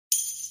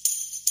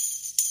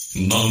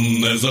Нам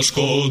не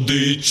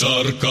зашкодить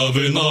чарка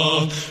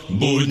вина,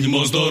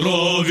 будьмо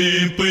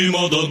здорові,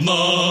 пиймо до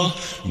дна,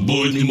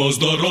 будьмо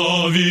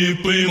здорові,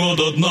 пиймо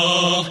до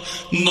дна,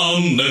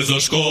 нам не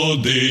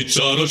зашкодить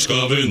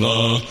чарочка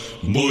вина,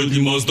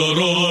 будьмо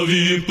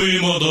здорові,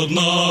 пиймо до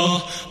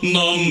дна,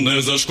 нам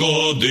не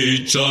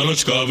зашкодить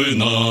чарочка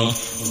вина.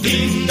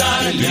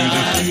 Діндаля,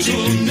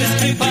 чудне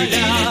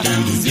скрипаля,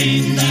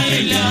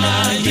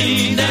 діндаля,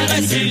 їде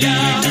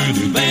веселя,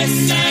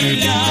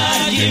 веселя,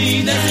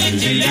 їде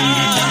звідтіля,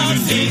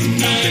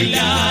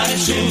 діндаля,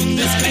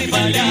 чудне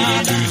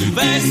скрипаля,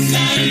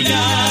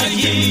 веселя,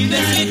 їде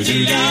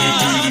звідтіля,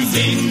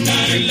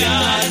 діндаля,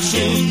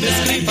 чудне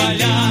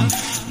скрипаля,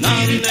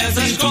 нам не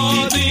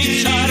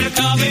зашкодить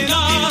чарка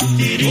вина,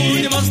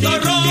 будьмо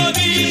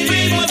здорові,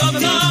 пиймо до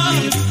дна,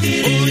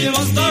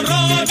 будьмо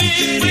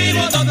здорові,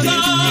 пиймо до дна,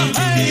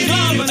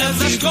 нам не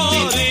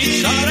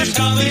зашкодить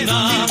чарочка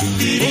вина,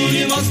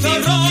 будьмо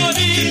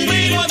здорові,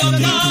 пиймо до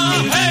дна,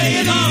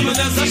 нам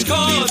не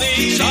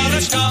зашкодить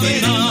чарочка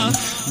вина.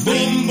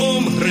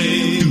 Бум-бум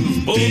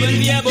грим, бубен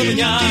б'є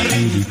бубняр,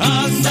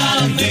 а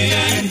за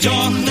ним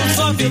тьохнув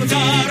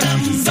сопілкар.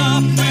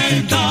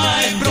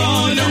 Запитай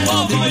про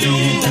любов мою,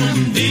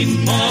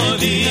 він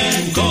повіє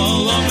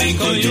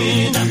коломийкою.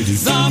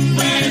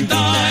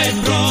 Запитай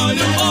про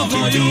любов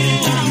мою,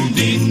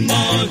 він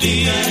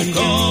повіє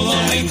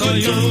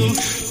коломийкою.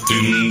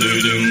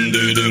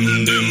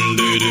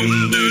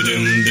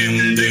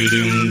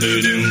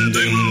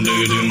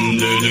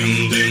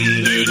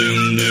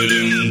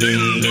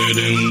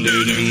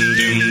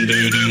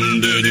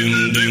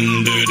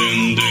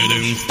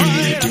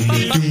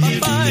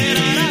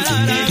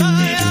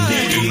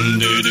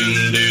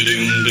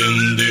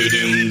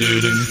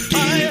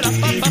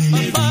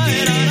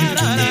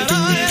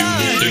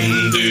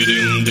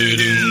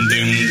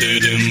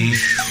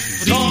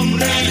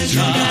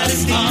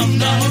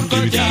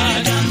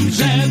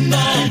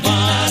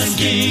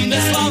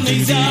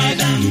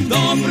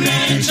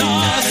 Добрий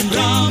час,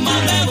 брама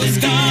не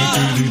вузька,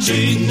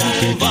 чинь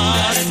у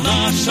вас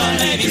наша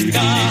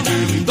невістка.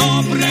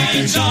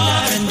 Добрий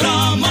час,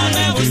 брама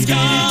не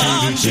вузька,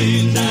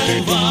 чинь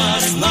у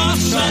вас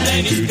наша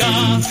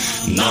невістка.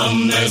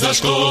 Нам не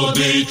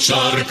зашкодить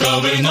чарка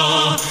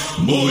вина,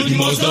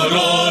 будьмо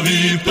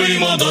здорові,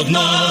 пиймо до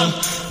дна,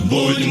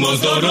 будьмо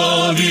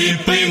здорові,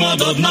 пиймо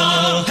до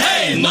дна,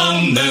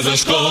 нам не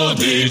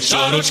зашкодить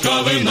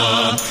чарочка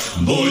вина,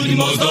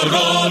 будьмо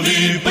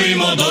здорові,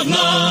 пиймо до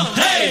дна,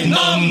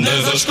 нам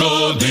не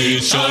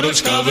зашкодить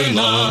чарочка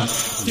вина.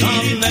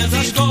 Нам не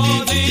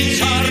зашкодить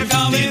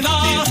чарка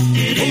вина,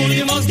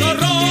 будьмо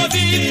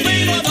здорові,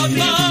 пиймо до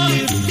дна,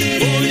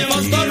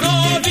 будьмо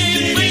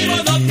здорові, пиймо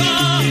до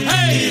дна,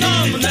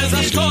 нам не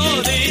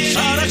зашкодить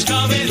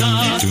чарочка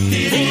вина,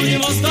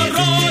 будьмо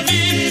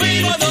здорові,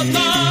 пиймо до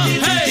дна,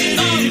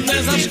 нам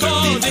не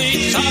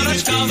зашкодить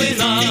чарочка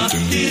вина,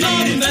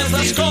 нам не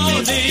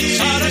зашкодить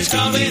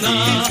чарочка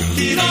вина,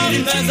 нам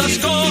не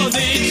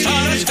зашкодить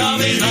чарочка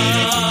вина.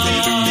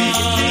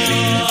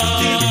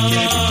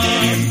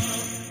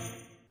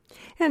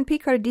 And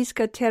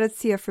Picardiska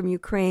Tercia from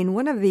Ukraine,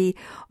 one of the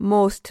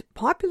most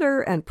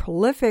popular and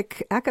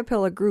prolific a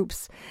cappella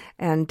groups,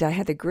 and I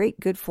had the great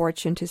good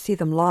fortune to see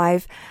them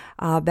live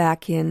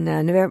back in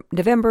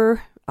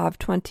November of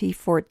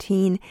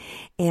 2014,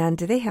 and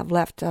they have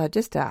left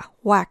just a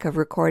whack of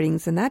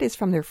recordings, and that is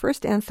from their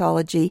first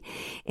anthology,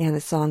 and the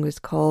song was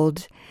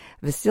called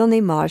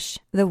Veselny Marsh,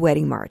 the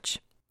Wedding March.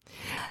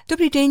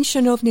 Добрий день,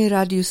 шановні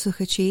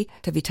радіослухачі,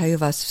 та вітаю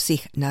вас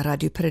всіх на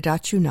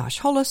радіопередачу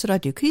 «Наш голос»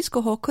 радіо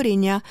Київського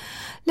коріння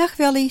на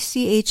хвилі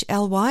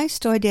CHLY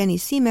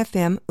 101,7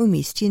 FM у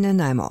місті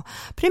Нанаймо.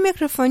 При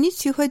мікрофоні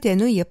цю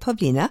годину є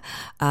Павліна,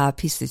 а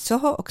після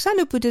цього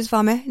Оксана буде з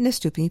вами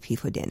наступні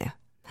півгодини.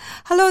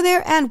 Hello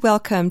there and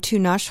welcome to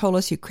Nash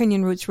Holos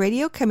Ukrainian Roots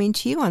Radio, coming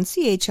to you on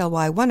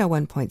CHLY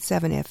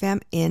 101.7 FM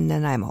in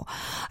Nanaimo.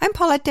 I'm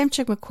Paulette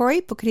Demchuk-McCory,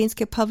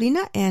 Bukarinske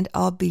Pavlina, and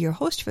I'll be your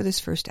host for this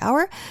first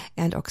hour,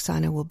 and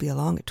Oksana will be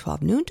along at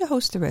 12 noon to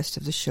host the rest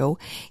of the show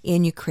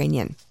in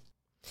Ukrainian.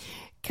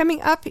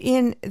 Coming up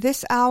in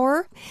this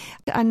hour,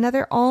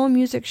 another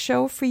all-music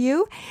show for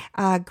you.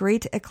 A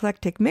great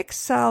eclectic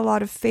mix, a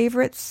lot of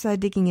favorites,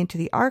 digging into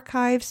the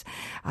archives,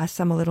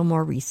 some a little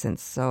more recent,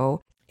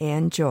 so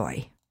enjoy.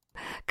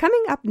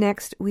 Coming up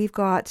next, we've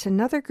got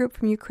another group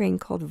from Ukraine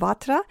called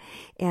Vatra,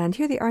 and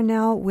here they are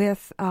now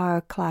with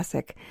a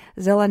classic,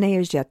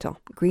 Zeleneye Zheto,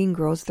 Green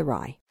Grows the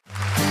Rye.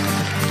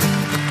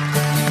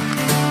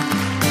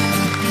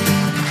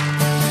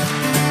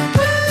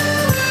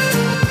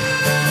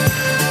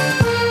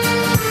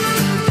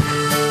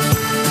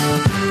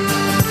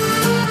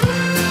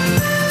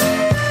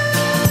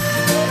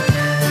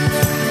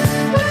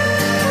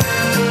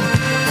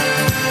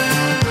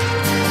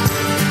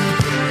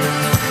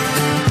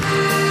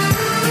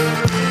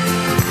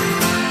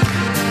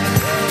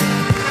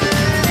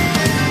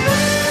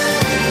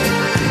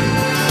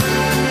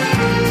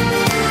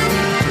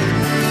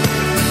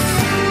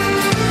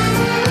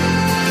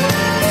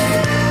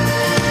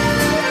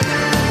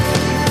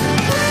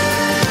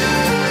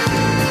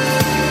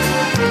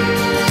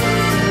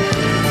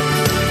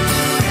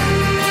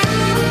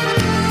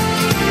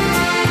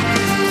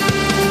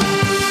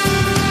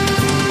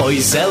 Ой,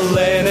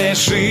 зелене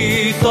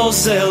жито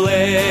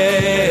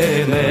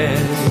зелене,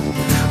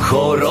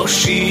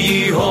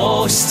 хороші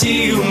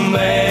гості у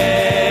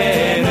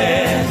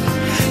мене,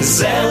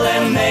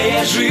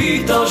 зелене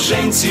жито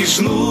женці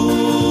жнуть,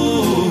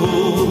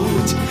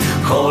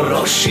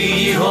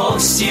 хороші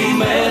гості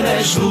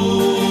мене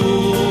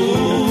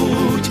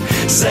жнуть,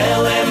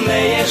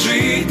 зелене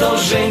жито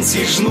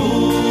женці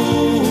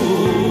жнуть,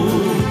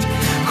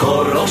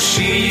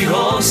 хороші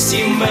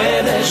гості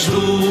мене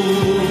ждуть.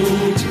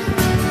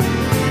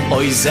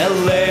 Ой,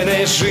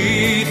 зелене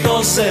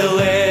жито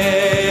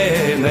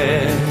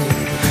зелене,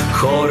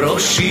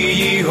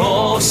 хороші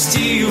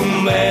гості у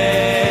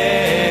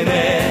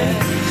мене,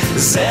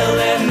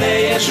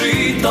 зелене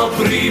жито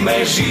при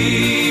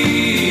межі,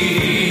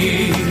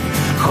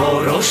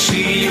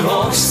 хороші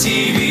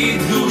гості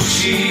від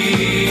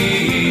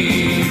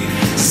душі,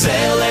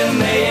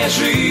 зелене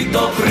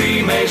жито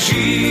при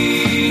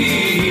межі,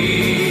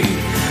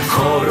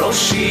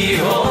 хороші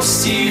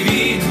гості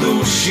від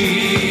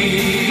душі.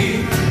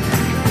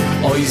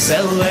 Ой,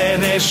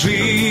 зелене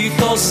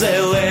жито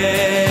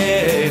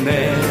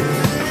зелене,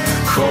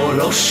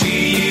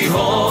 хороші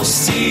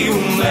гості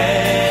у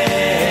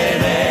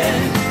мене,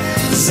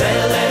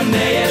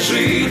 зелене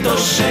жито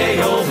ще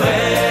й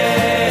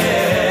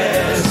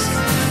овес,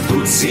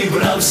 тут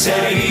зібрався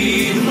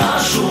рід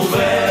наш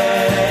увесь,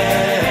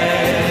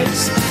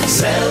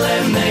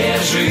 зелене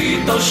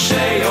жито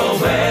ще й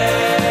овес,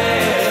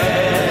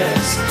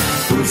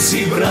 тут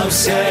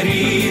зібрався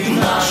рід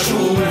наш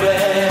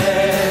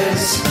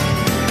увесь.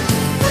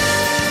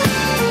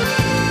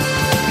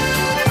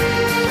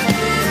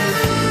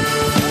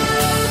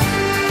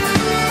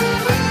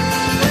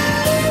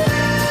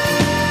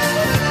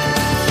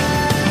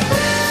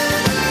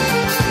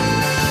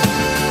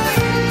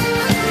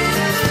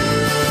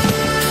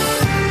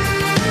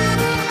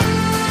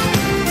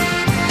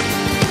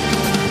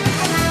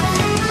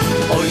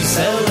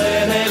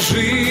 Зелене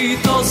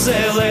жито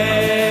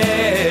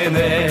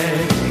зелене,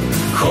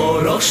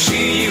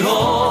 хороші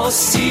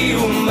гості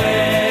у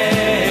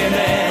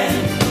мене,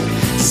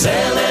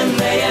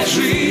 зелене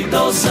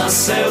жито за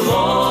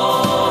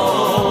селом,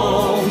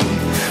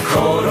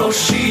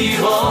 хороші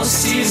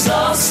гості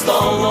за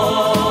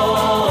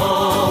столом,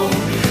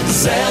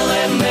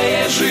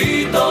 зелене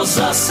жито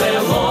за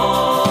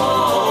селом,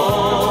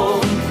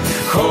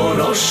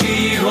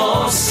 хороші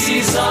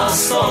гості за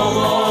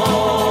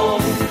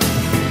столом.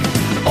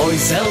 Ой,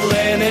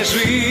 зелене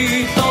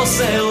жито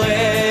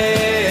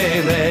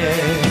зелене,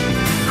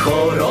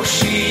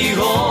 хороші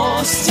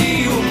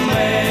гості у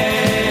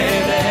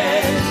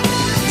мене,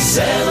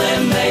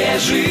 зелене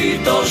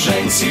жито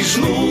женці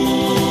жнуть,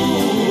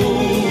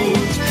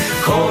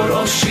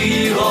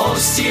 хороші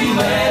гості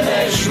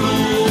мене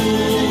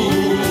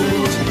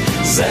жнуть,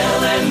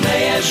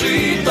 зелене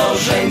жито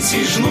женці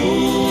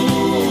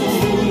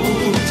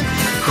жнуть,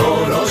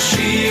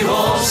 хороші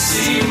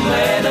гості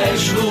мене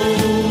жнуть.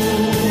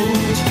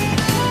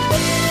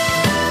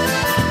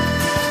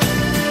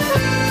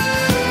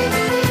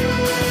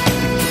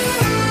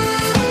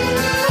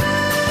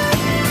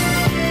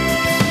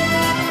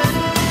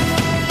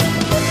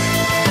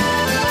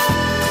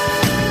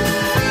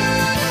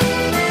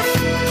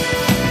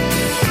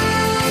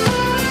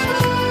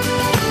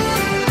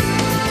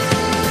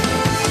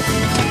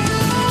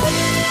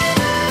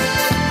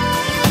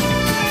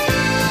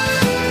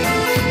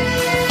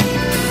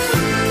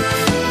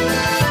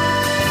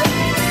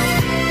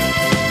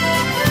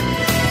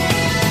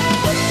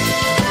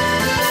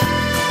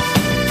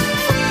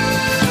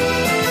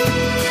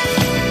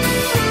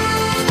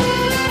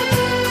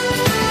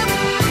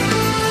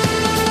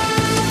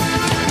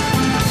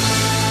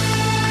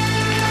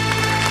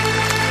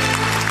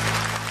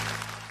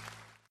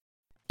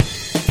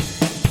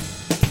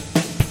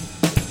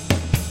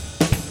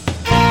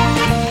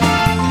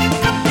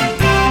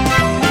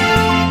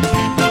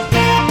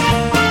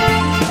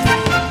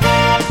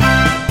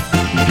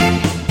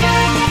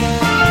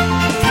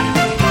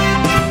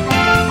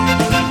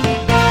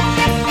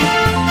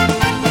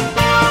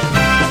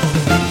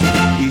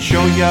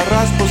 Я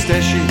раз по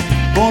стежі,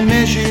 по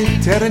межі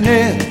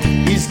терни,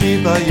 і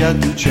співає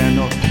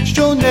дівчино,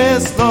 що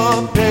несла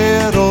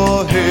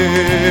пироги.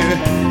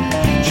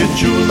 Чи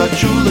чула,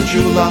 чула,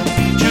 чула,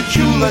 чи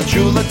чула,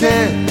 чула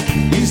те,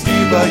 і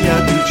співає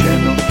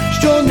дівчино,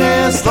 що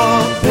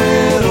несла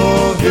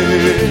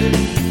пироги.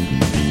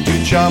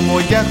 Дівча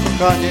моє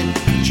кохане,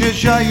 чи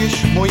жаєш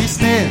мої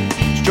сни,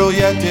 що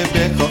я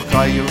тебе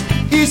кохаю,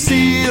 і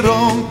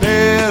сиром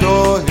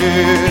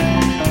пироги.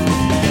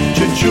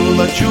 Чи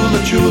чула, чула,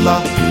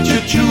 чула, чи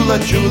чула,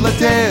 чула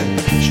те,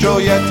 що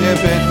я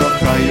тебе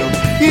кохаю,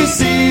 і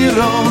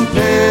сиром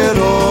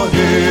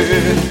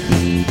пироги.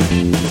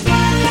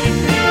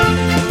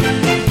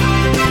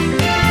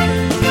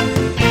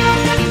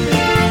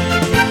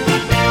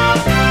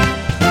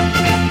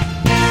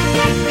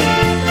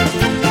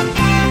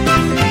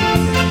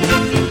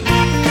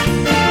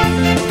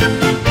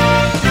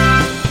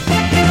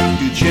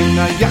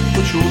 Дівчина як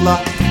почула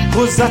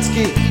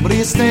козацькі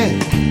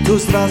мрісни, то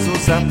зразу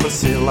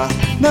запросила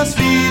на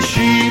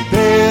свіжі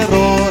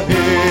пироги.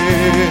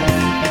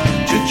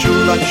 Чи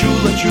чула,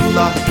 чула,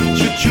 чула,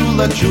 чи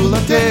чула, чула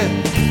ти,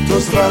 то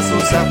зразу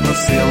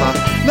запросила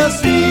на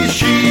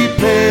свіжі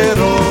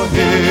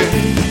пироги.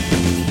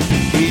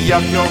 І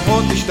як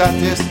його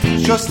діждатись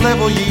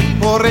щасливої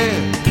пори,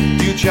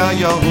 дівча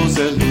його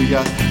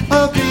зелує,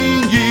 а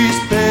він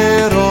їсть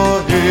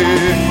пироги.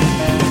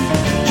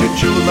 Чи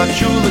чула,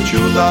 чула,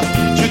 чула,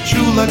 чи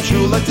чула,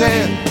 чула ти,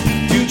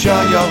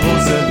 дівча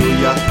його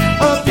зелує,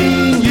 а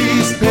він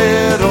їсть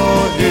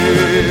пироги.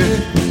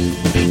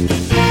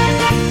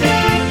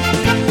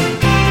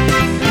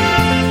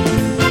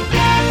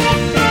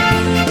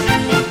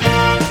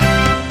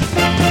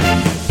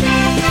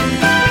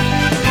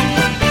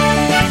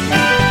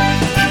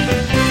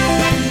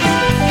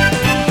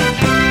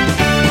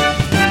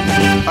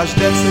 Аж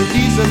де це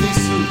лізе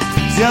лісу,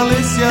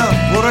 взялися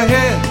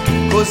вороги,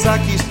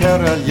 козаки з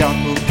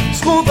переляку,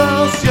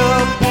 сховався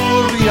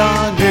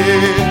бур'яни.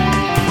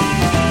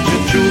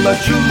 Чи чула,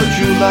 чула,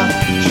 чула,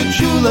 чи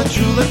чула,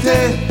 чула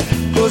ти,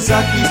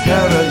 козаки з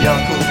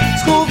переляку,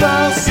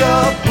 сховався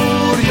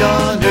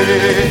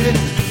бур'яни.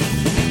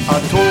 А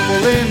то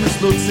були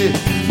мислуці,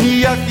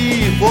 ніякі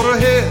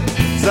вороги,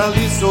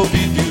 взяли собі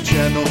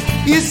дівчину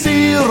і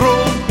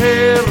сиром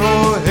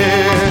пироги.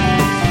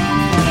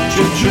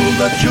 Чи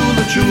чула,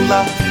 чула,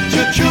 чула,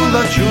 чи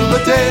чула, чула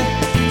ти,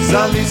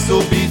 взяли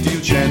собі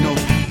дівчину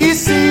і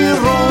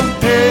сиром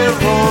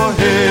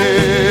пироги.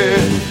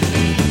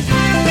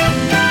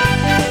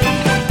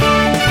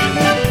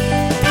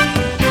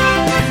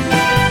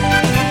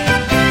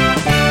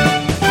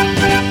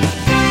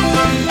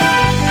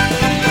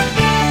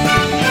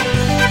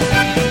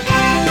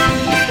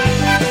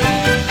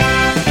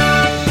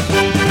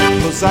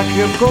 Козак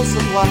гірко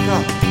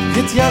заплакав,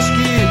 є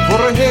тяжкі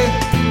вороги,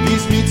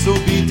 візьміть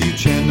собі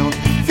дівчину,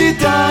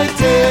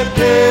 віддайте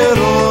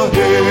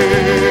пироги.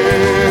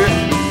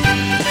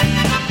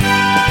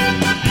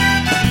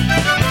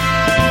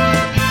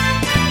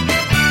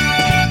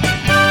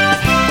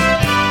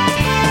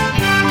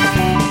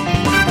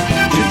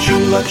 Чи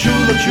чула,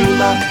 чула,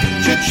 чула,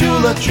 чи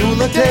чула,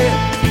 чула ти,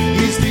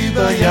 із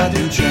діва я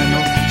дівчину,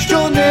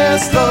 що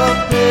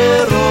несла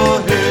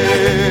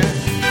пироги.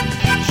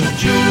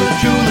 Чула,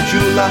 чула,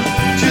 чула,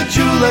 чи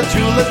чула,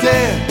 чула ти,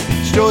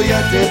 що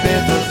я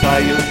тебе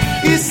кохаю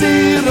і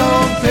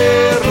сиром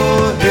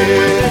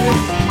пироги.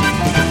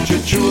 Чи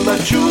чула,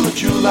 чула,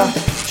 чула,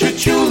 чи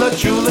чула,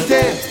 чула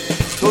ти,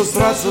 то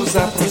зразу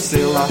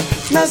запросила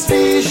на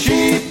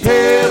свіжі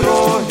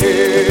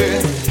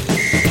пироги.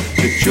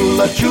 Чи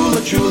чула,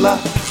 чула, чула,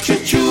 чи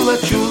чула,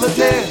 чула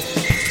ти,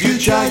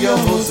 дівча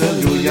його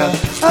зелує,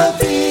 а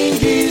він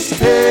їсть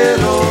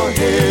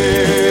пироги.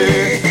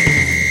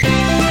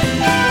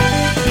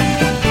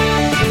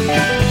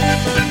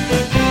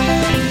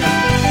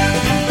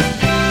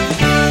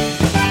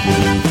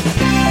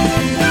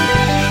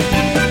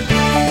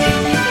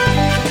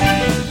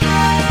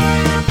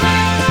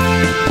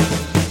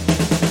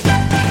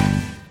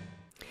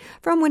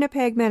 From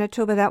Winnipeg,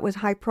 Manitoba, that was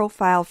High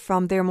Profile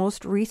from their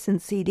most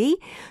recent CD,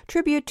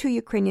 Tribute to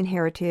Ukrainian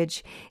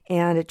Heritage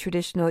and a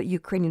traditional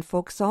Ukrainian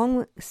folk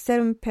song,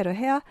 Serem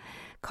Perohea,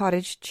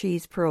 Cottage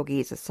Cheese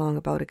Pierogies, a song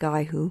about a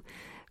guy who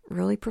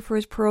really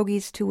prefers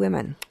pierogies to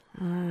women.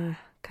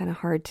 Kind of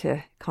hard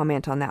to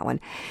comment on that one,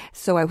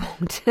 so I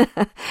won't.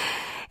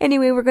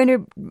 Anyway, we're going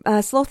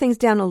to slow things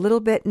down a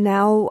little bit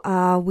now.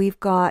 We've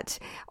got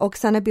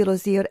Oksana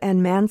Bilozir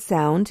and Man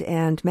Sound,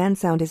 and Man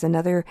Sound is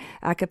another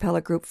a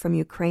cappella group from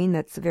Ukraine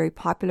that's very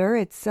popular.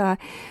 It's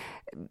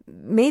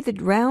made the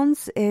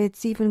rounds.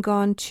 It's even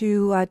gone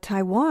to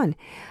Taiwan,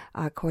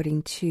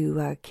 according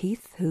to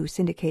Keith, who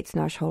syndicates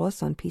Nash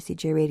Holos on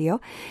PCJ Radio.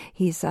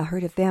 He's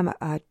heard of them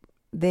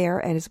there,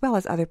 and as well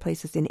as other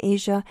places in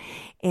Asia.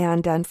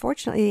 And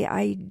unfortunately,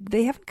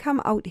 they haven't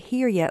come out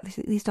here yet,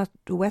 at least not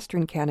to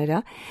Western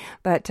Canada,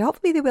 but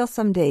hopefully they will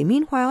someday.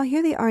 Meanwhile,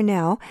 here they are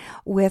now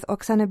with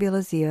Oksana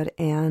Bilozir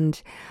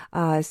and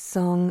a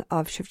song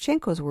of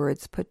Shevchenko's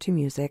words put to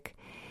music,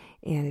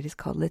 and it is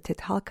called Litit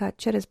Halka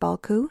Cheres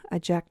Balku, a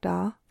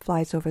jackdaw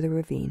flies over the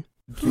ravine.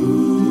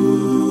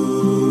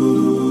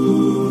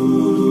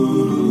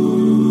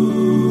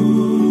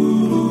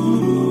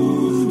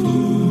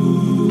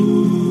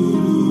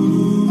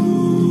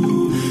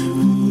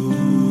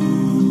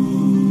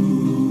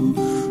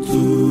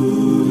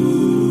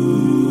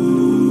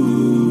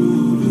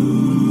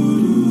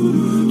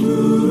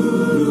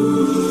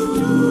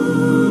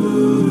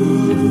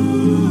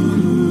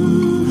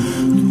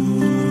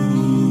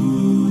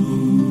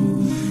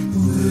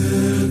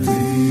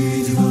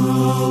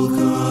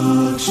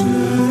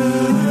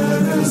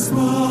 Через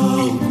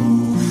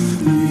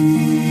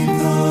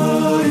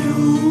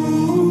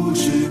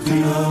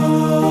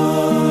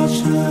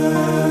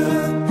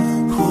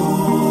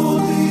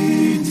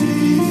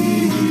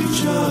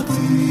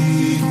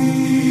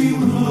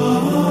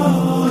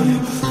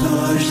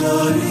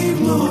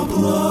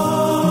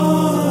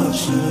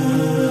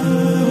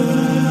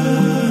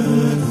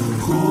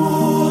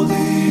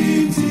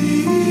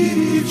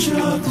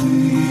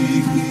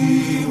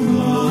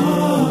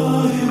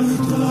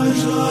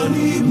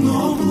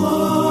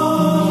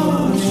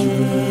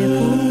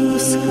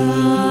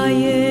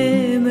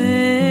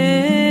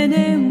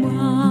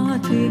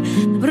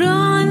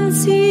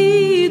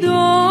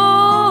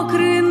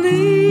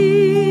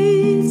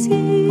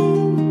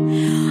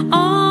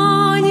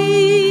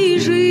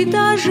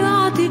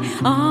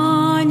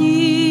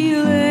ані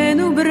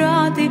лену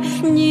брати,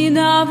 ні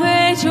на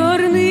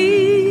вечорниці,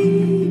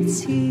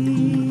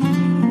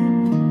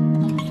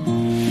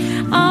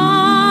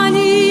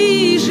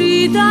 ані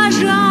жита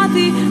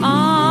жати,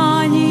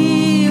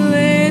 ані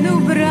лену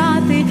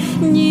брати,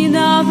 ні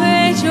на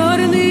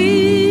вечорниці.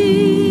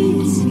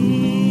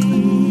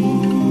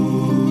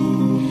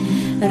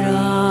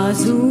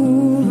 Раз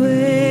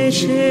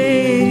увечері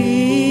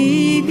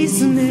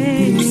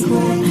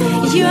пізненько,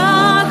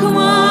 як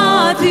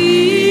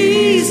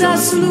мати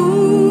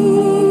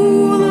заснула,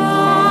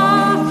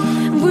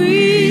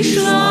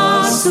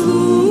 вийшла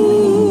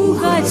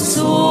слухать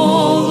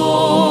соловейка,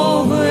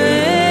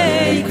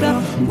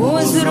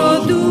 бо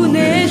зроду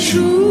не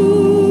чула.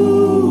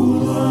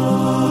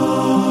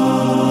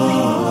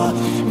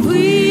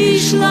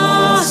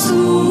 Вийшла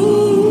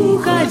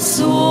слухать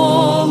соловейка,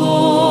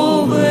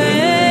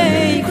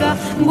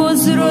 бо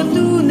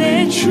зроду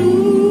не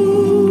чула.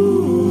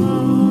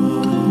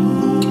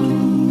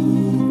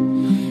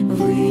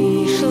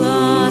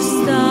 Вийшла,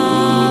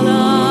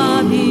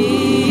 стала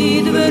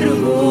під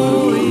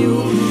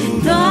вербою,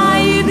 та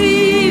й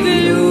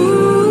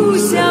дивлюся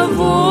в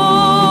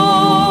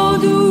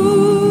воду.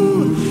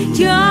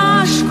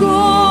 Тяжко,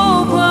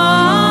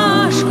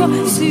 важко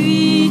в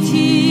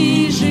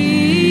світі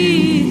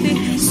жити,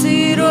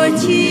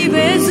 сироті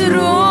без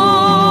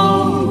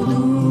роду.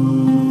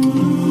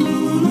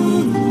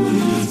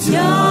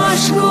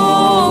 Тяжко,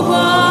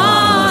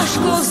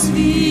 важко в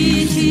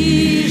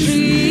світі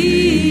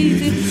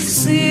жити,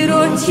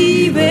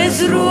 сироті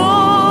без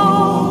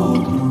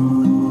роду.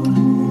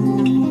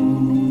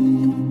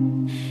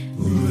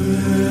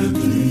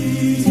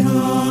 Летить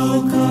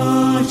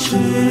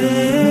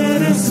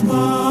через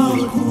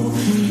балку,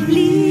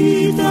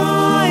 літаючи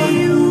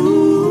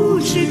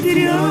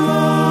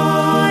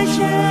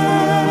кряче,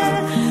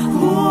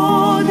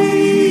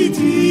 ходить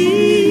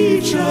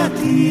дівча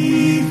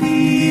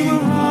тихим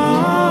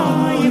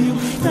гаєм,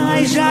 та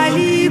й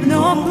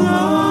жалібно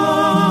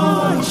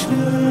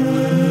плаче.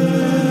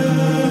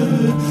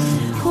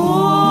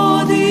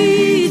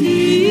 Ходить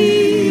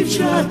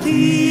дівча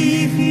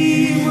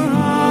тихим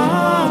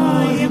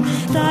гаєм,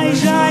 та й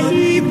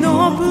жалібно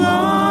плаче.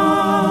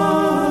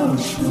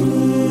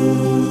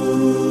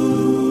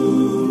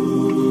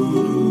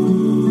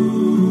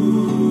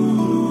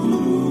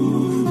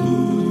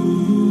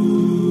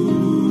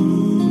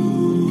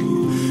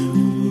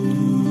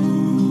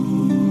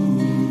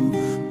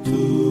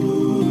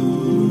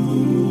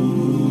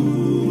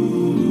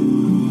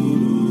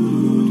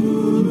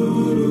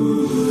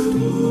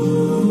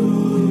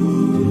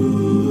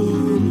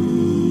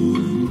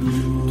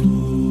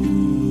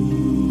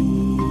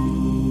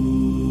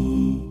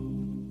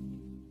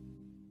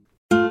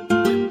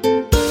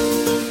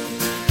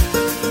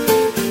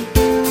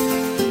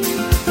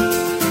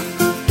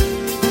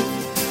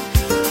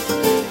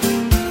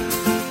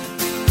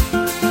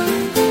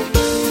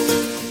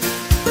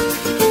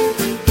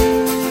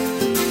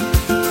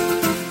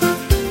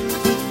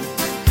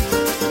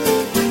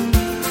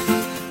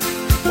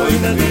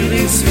 На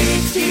білім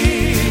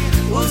світі,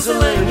 у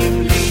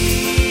зеленім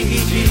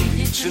літі,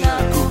 дівчина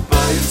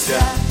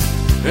купається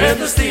в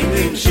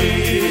недостигнім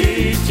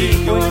житті.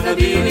 Ой, на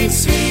білім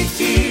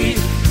світі,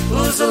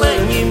 у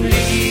зеленім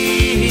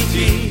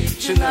літі,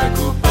 дівчина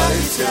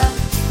купається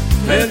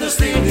в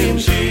недостигнім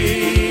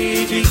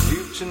житті.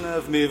 Дівчина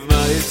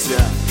вмивається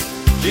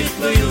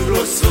житною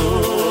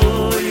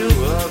росою,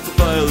 а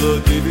купайло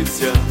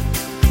дивиться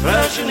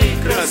вражений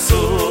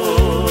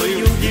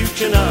красою.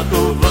 Дівчина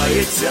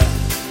ховається,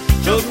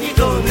 щоб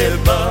ніхто не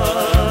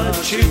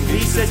бачив,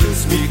 місяць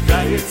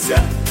усміхається,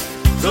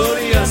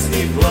 зорі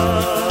ясні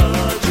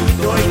плачуть.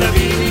 Ой, на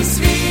білім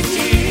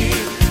світі,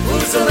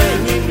 у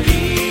зеленім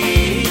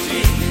літі,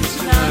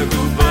 дівчина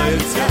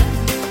купається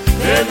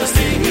в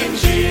недостигнім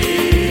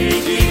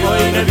житті.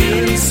 Ой, на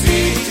білім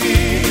світі,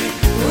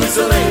 у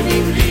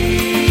зеленім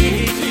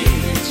літі,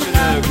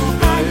 дівчина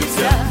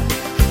купається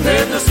в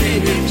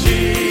недостигнім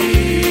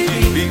житті.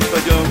 Бік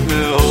падьомкне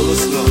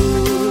голосно,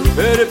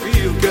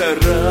 перепівка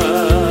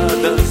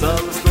рада,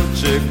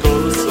 залискоче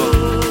колесо,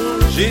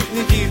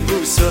 житний дід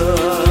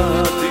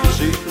вусатий,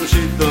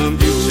 житом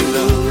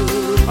дівчина,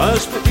 аж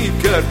по під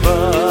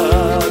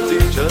Карпати.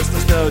 Час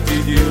настав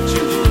тій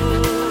дівчині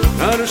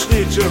на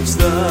рушничок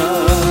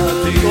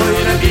стати. Ой,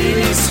 на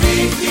білім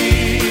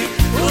світі,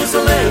 у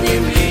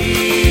зеленім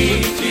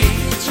літі,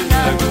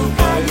 дівчина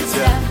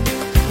купається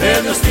в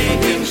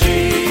недостигнім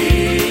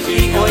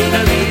житті. Ой, на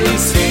білім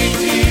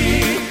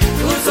світі,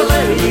 у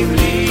зеленім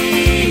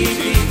літі,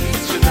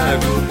 дівчина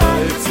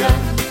купається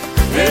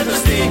в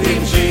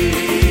недостигнім житті.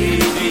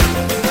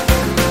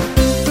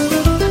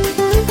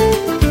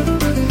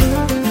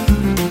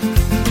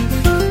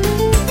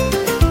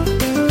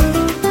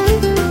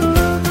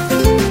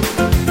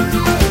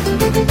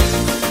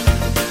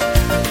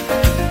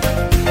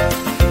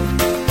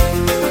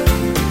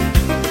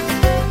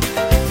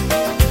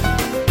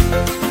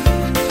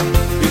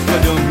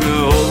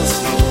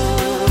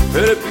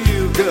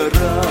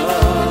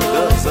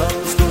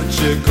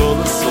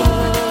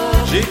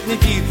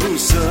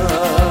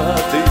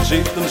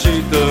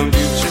 житом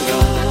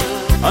дівчина,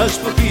 аж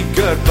попід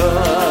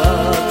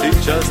Карпати,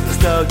 часто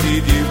став ті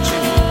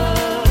дівчині,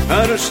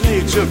 а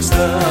рушничок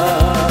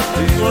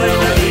стати. Ой,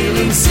 на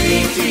білім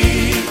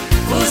світі,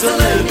 у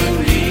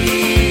зеленім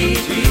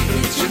літі,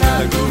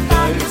 дівчина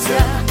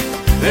купається,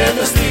 не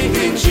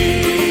достигнем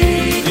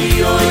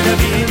житті. Ой, на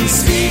білім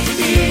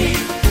світі,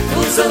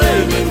 у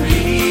зеленім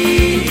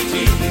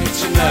літі,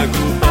 дівчина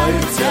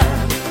купається,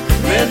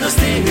 не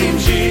достигнем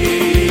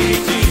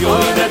житті.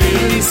 Ой, на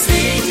білім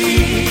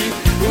світі,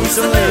 у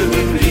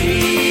зеленім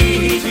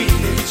літі,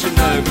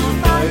 дівчина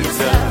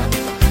купається,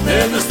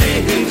 не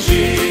достигнем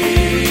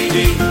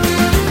житті.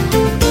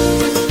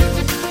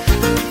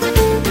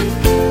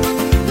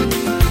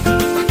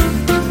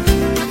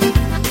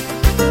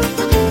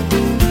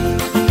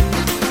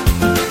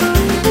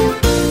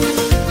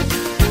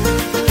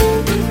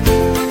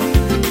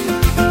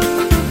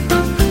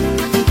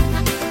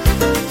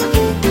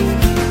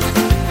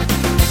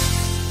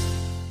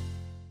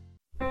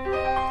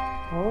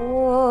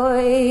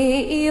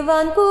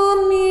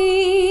 Іванку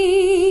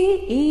мій,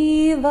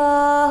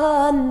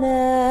 Іване,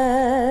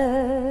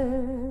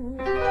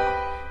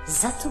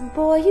 за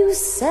тобою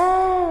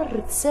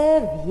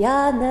серце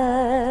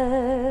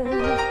в'яне,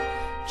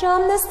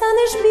 чом не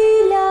станеш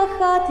біля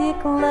хати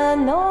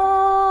кленом,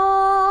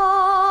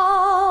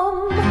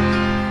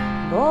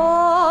 бо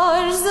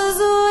ж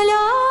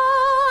зозуля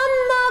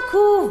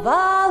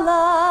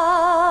накувала,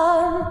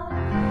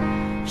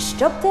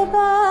 щоб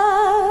тебе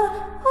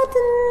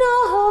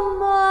одного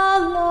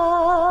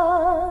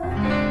мала,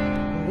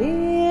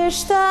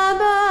 лиш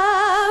тебе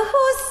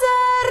у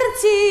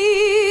серці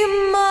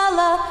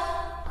мала,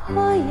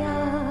 а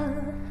я,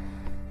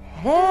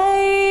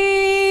 гей.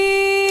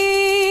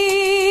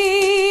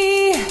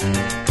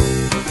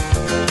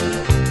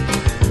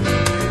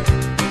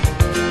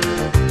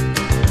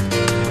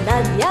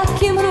 Над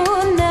яким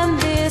рунем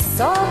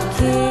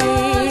високим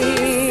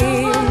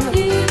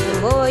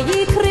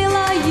твої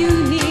крила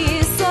юні,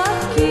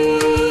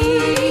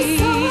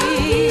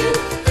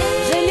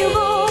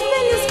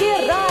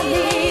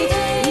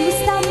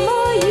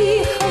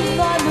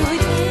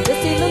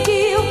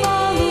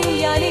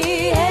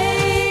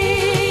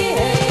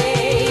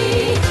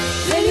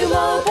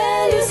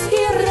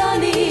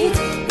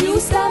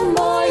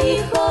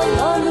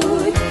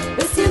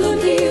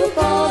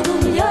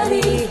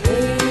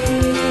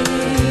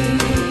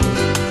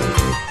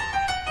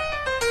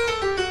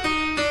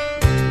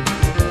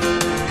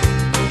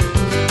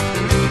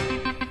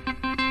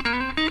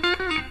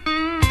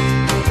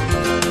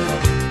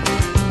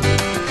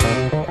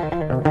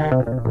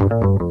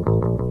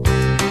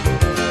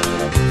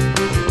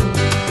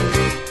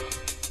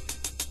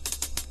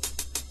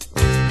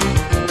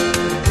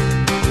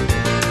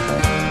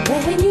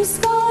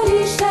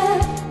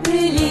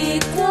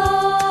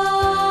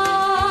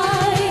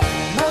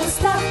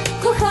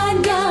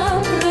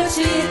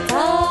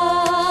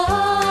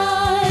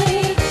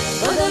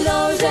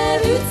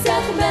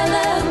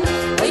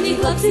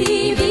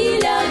 хлопці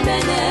біля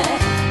мене,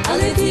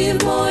 але ти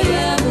в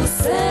моєму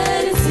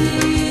серці.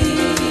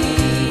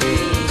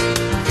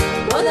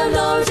 Бо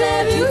давно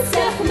вже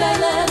б'ються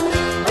хмелем,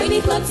 ой,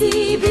 ні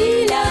хлопці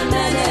біля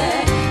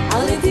мене,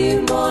 але ти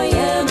в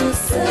моєму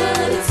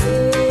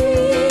серці.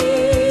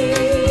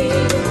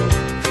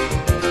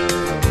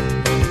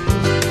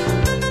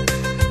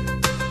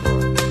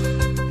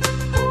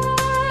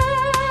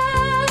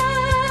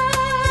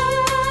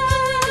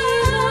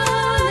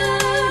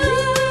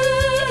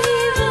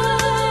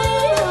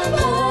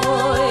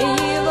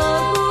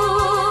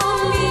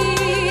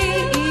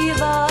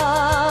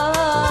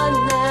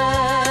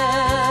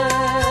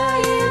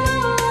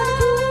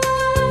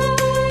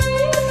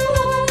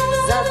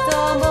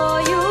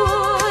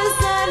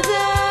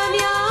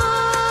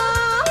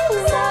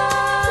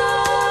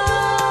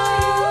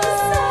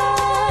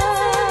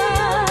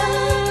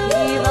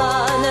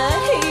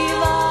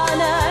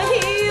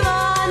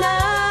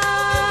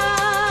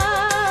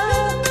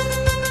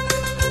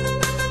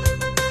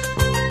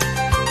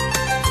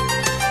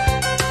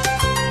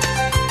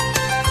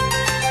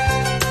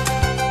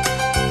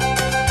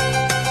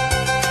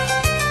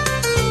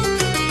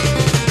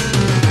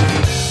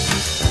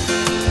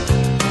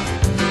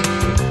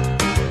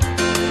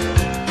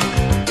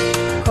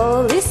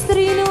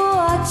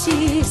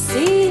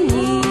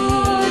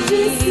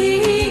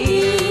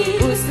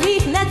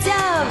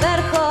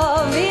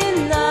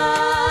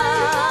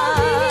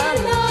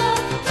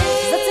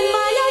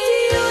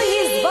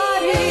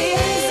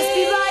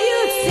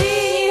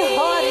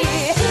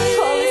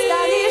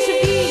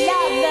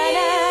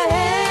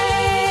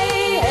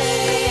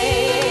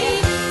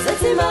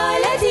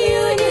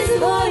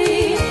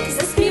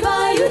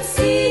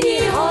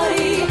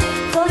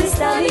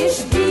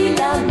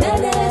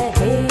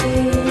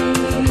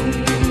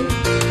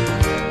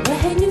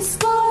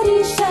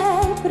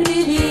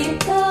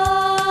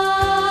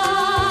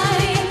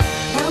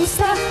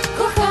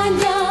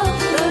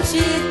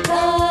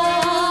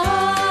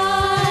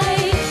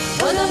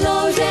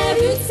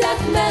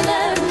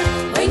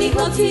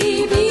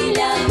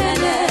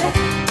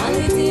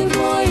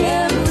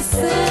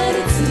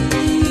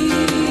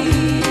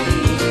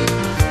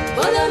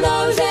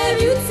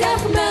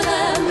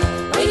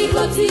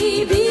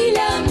 хлопці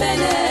біля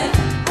мене,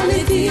 але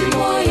ти в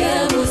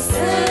моєму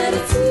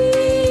серці.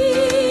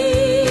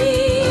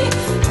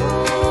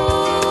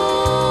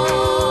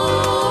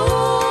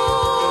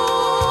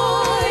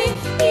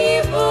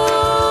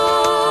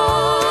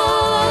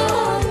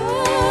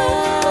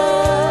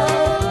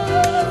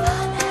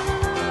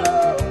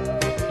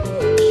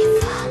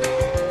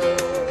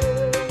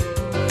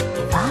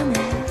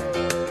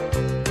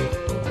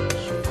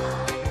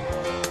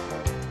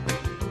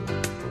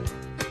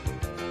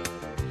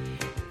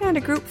 And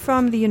a group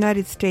from the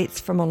United States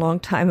from a long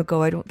time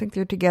ago. I don't think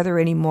they're together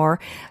anymore.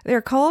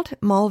 They're called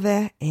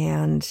Malve,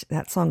 and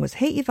that song was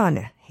Hey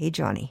Ivane, Hey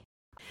Johnny.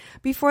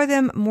 Before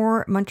them,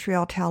 more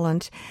Montreal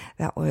talent.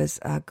 That was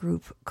a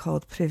group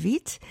called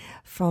Previt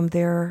from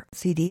their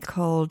CD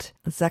called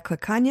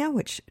Zaklakania,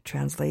 which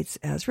translates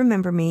as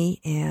Remember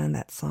Me, and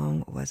that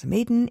song was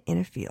Maiden in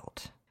a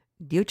Field.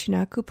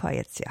 Dievchina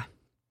Kupayetsia.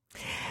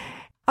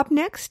 Up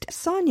next,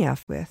 Sonia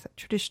with a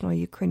traditional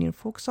Ukrainian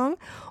folk song,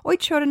 Oi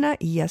Chorna,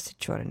 Yes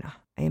Chorna.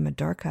 I am a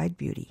dark-eyed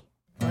beauty.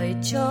 Ой,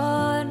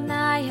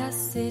 чорна,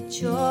 яси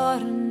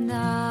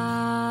чорна.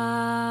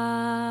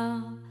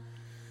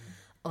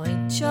 Ой,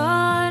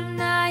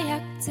 чорна,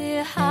 як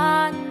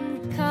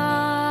циганка.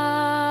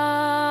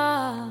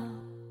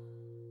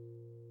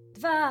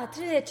 2,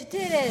 3,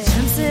 4.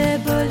 Чим си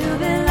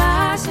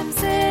полюбила,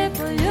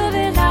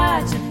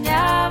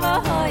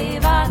 чорнявого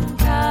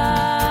Іванка.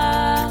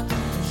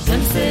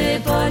 Чим си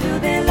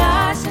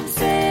полюбила,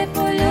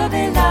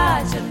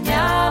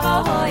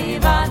 чорнявого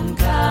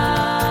Іванка.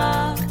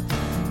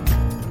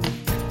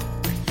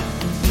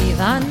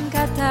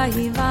 Іванка та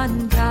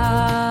Іванка,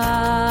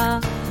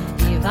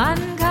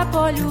 Іванка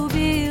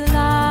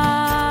полюбила.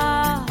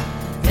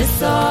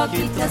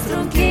 Високі та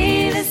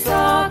струнки,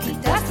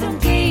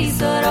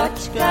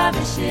 сорочка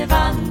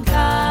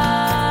вишиванка.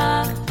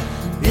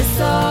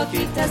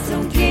 Високі та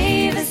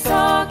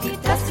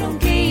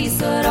струнки,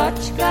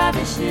 сорочка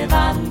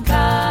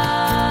вишиванка.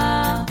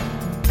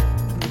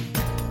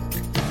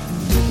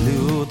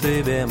 Люблю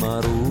тебе,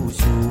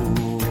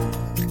 Марусю,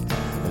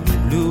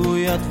 люблю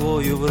я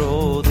твою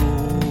вроду.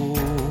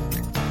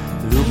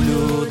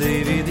 Люблю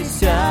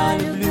дивитися,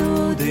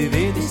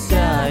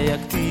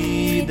 як ти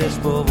йдеш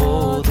по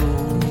воду.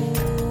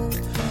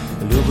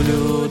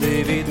 Люблю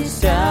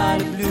дивитися,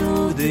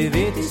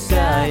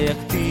 як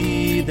ти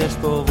йдеш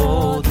по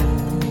воду.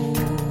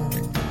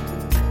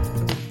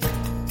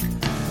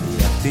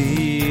 Як ти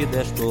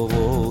йдеш по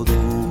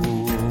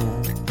воду,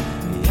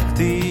 як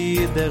ти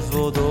йдеш з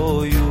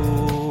водою.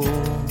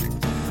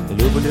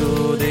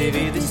 Люблю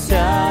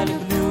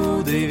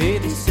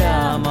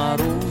дивитися,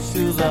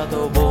 Марусю, за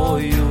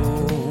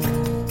тобою.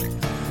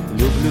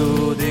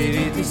 Люблю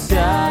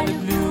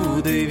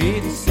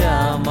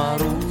дивитися,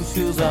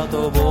 Марусю, за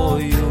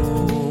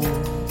тобою.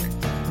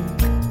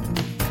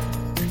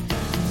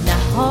 На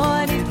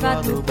горі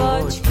 2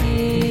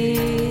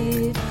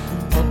 дубочки,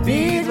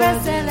 обидва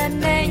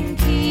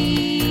зелененькі.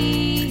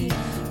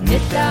 Ми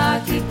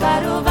такі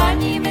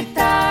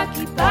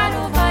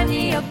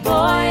паровані,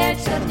 обоє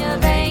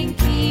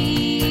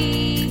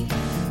чорнявенькі.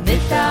 Ми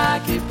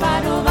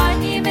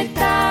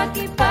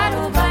такі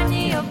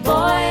паровані,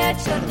 обоє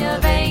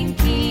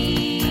чорнявенькі.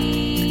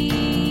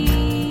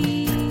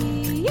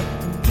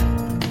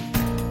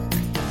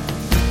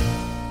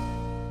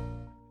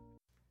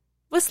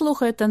 Ви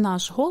слухаєте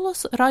наш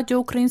голос Радіо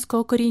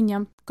Українського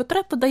коріння,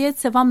 котре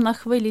подається вам на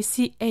хвилі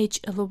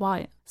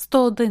CHLY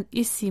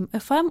 101,7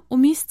 FM у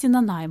місті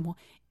Нанаймо.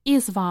 І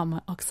з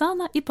вами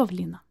Оксана і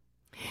Павліна.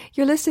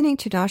 You're listening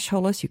to Nash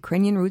Holos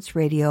Ukrainian Roots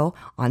Radio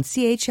on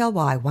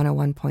CHLY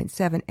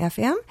 101.7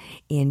 FM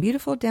in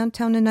beautiful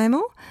downtown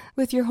Nanaimo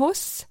with your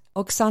hosts,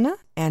 Oksana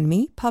and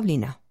me,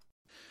 Pavlina.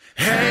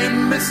 Hey,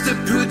 Mr.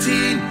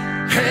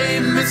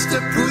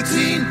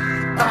 Putin,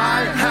 I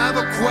have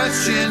a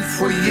question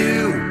for you.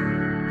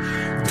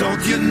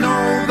 Don't you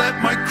know that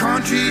my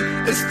country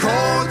is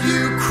called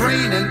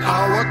Ukraine and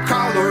our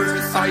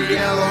colors are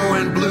yellow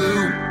and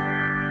blue?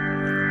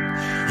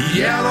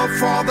 Yellow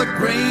for the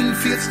grain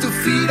fields to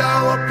feed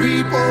our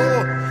people,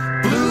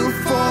 blue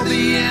for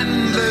the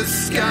endless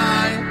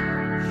sky.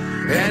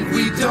 And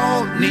we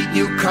don't need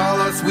new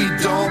colors, we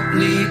don't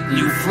need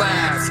new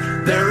flags.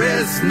 There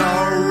is no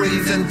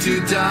reason to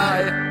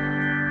die.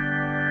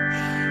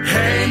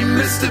 Hey,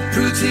 Mr.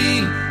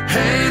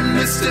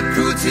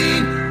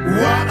 Putin,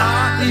 what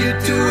are you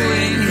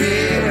doing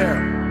here?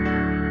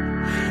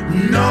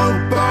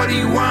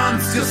 Nobody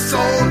wants your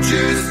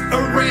soldiers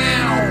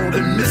around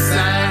and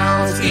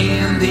missiles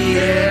in the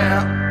air.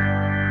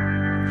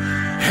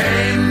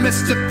 Hey,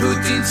 Mr.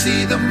 Putin,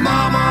 see the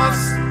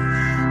mamas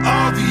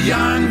of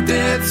young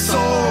dead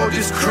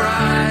soldiers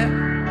cry.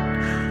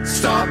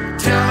 Stop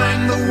telling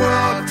the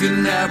world you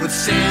never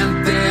sent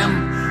them,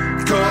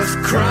 'cause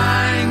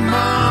crying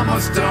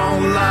mamas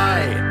don't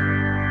lie.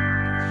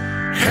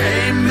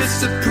 Hey,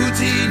 Mr.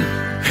 Putin,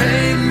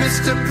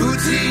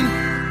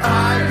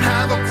 I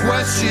have a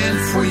question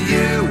for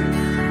you.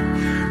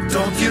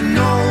 Don't you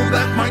know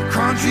that my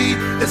country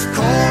is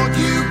called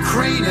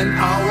Ukraine and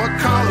our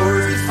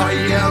colors are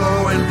yellow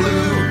and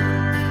blue?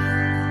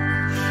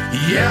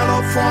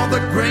 Yellow for the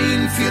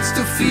grain fields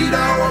to feed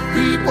our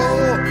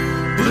people,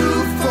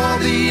 blue for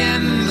the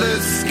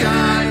endless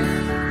sky.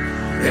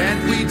 And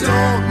we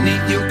don't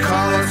need new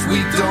colors,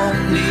 we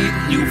don't need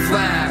new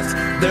flags.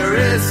 There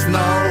is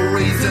no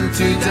reason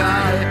to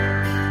die.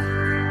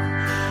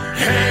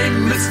 Hey,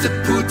 Mr.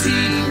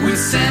 Putin, we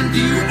send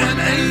you an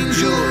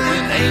angel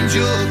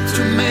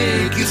to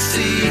make you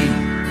see.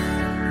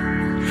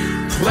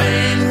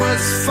 Playing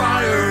with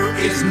fire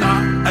is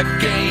not a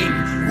game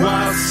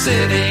while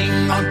sitting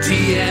on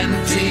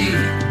TNT.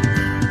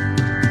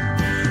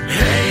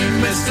 Hey,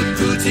 Mr.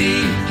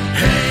 Putin,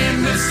 hey,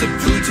 Mr.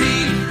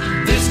 Putin,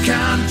 this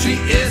country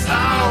is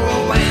our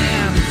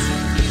land.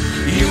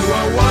 You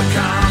are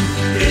welcome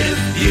if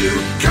you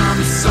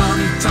come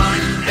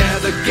sometime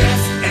as a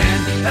guest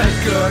and a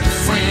good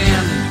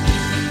friend.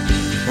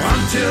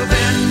 Until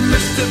then,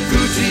 Mr.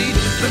 Putin,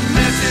 the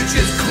message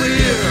is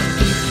clear.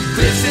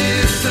 This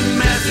is the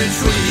message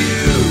for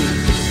you.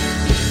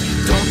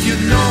 Don't you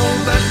know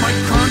that my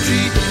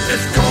country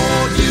is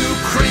called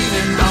Ukraine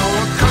and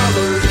our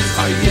colors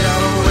are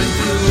yellow and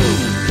blue?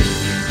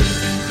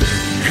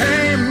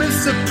 Hey,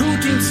 Mr.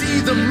 Putin, see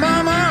the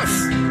mamas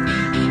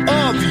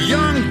of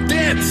young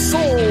dead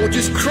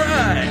soldiers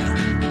cry.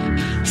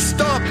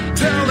 Stop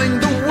telling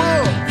the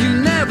world you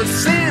never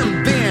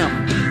sent them,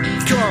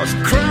 'cause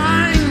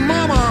crying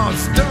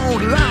mamas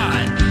don't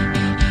lie.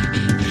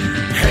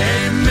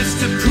 Hey,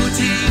 Mr.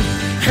 Putin,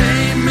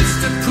 hey,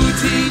 Mr.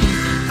 Putin,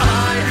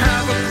 I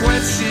have a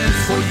question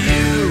for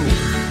you.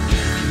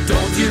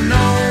 Don't you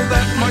know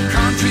that my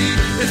country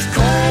is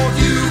called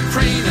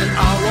Ukraine and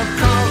our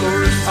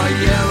colors are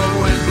yellow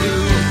and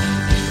blue?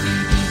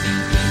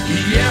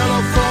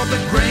 Yellow for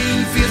the grain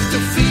fields to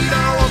feed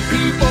our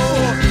people,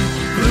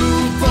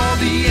 blue for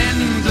the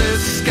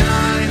endless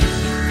sky.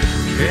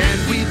 And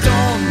we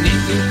don't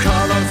need new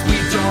colors, we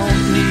don't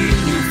need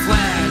new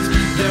flags.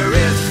 There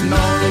is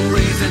no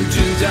reason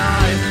to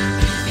die.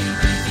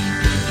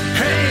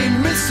 Hey,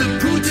 Mr.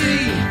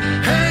 Putin,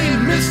 hey,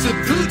 Mr.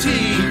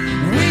 Putin,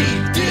 we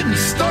didn't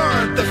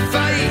start the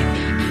fight.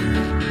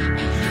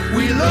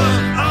 We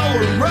love our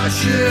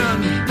Russian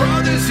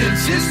brothers and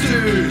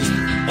sisters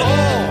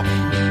all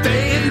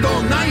day and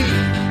all night.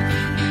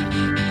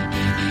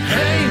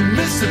 Hey,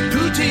 Mr.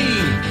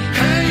 Putin,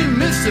 hey,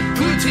 Mr.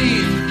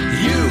 Putin,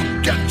 you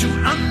got to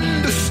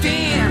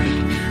understand.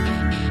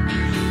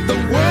 The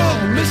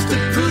world, Mr.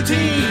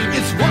 Putin,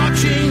 is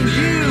watching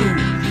you,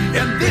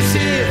 and this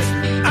is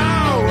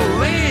our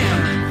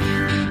land.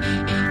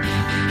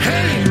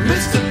 Hey,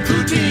 Mr.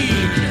 Putin,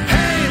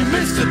 hey,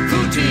 Mr.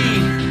 Putin,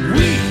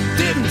 we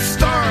didn't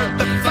start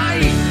the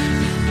fight.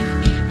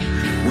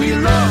 We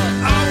love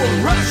our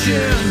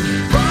Russian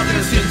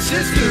brothers and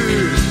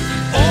sisters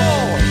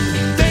all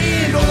day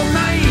and all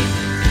night.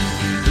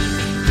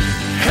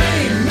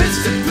 Hey,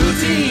 Mr.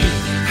 Putin,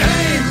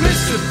 hey,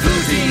 Mr.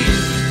 Putin,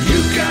 you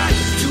got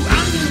to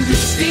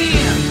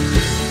understand.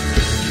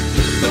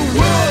 The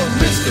world,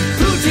 Mr.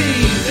 Putin,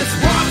 is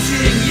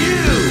watching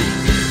you,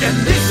 and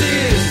this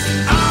is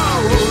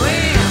our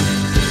land.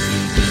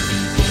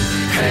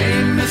 Hey,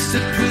 Mr.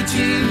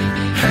 Putin,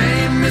 hey,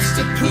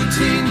 Mr.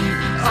 Putin,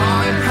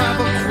 I have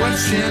a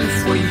question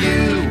for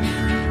you.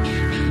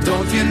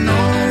 Don't you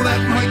know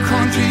that my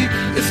country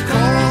is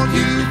called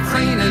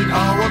Ukraine and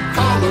our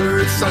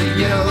colors are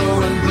yellow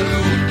and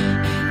blue?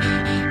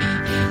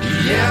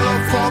 Yellow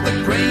for the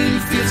grain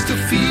fields to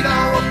feed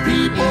our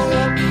people,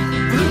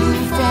 blue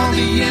for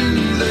the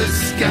endless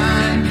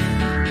sky.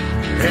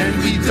 And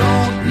we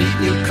don't need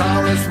new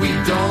colors, we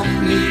don't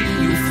need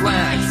new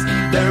flags.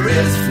 There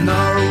is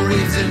no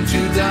reason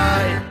to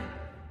die.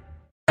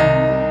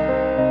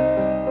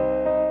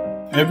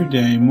 Every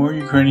day, more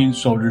Ukrainian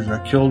soldiers are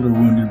killed or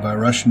wounded by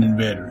Russian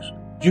invaders.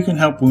 You can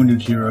help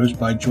wounded heroes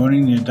by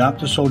joining the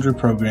Adopt a Soldier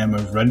program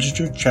of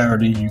registered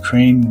charity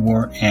Ukraine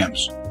War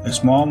Amps. A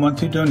small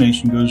monthly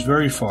donation goes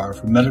very far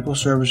for medical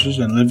services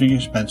and living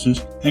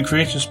expenses and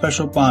creates a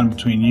special bond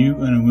between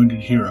you and a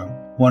wounded hero.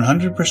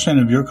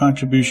 100% of your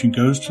contribution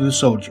goes to the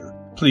soldier.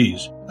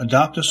 Please,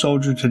 adopt a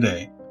soldier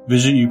today.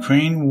 Visit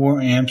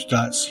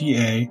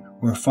ukrainewaramps.ca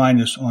or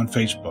find us on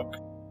Facebook.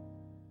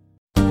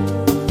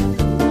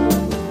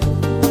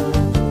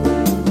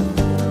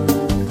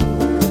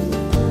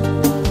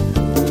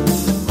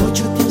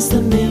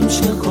 Самим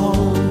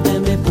шляхом, де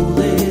ми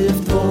були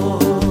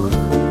вдвох,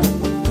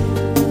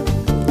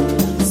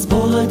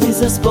 спогади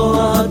за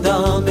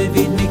спогадами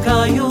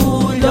відмікаю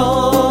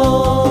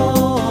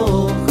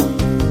льох,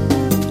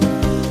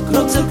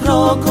 крок за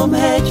кроком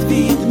геть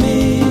від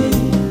ми,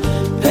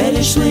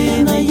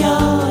 перейшли на я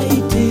і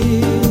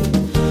ти,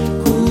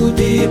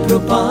 куди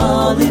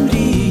пропали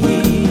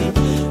мрії,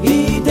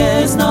 і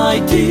де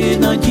знайти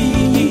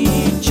надії,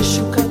 чи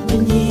шукать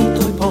мені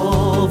той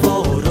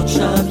поворот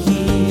шляхів.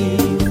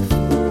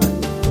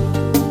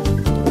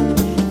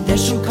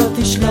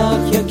 Шлях,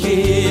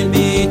 яким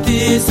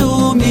іти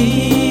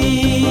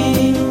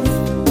зумів,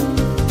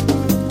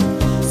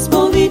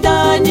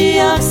 сповідання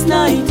як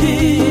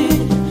знайти,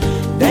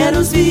 де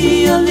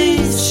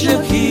розвіялись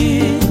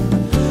шляхи,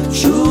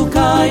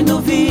 шукай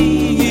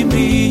нові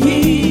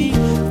мрії,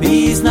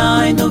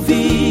 й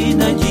нові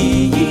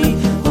надії,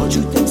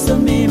 хочу тим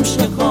самим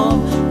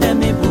шляхом, де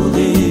ми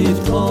були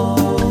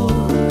вдвох.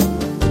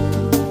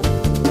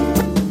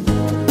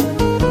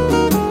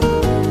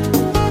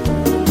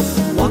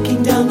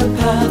 Walking down the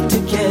path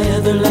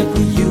together like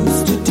we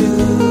used to do.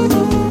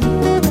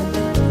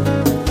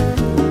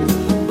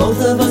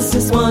 Both of us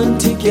as one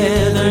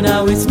together,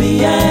 now it's me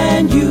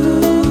and you.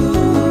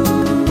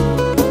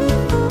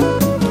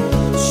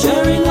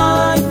 Sharing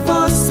life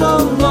for so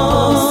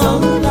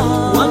long,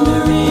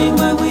 wondering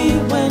where we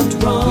went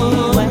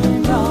wrong.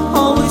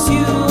 Always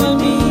you and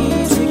me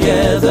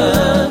together,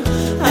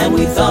 and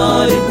we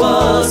thought it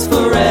was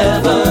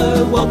forever.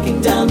 Walking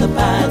down the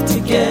path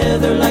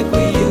together like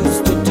we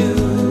used to do.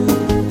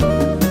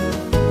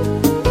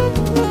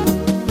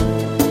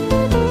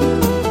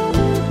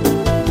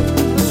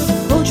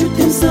 Хочу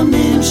тим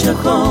самим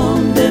шляхом,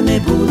 де ми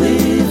були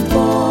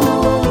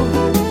вдвох.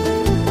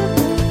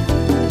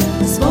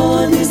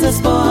 Спогади за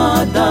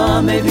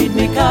спогадами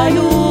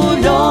відмикаю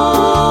льот.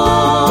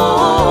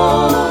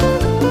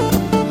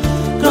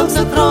 Крок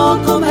за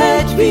кроком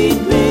геть від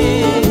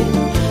мить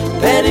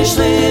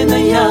перейшли на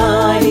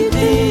я і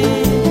ти.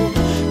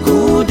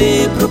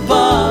 Куди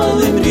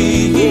пропали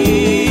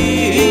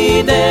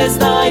мрії, де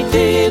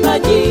знайти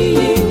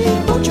надії.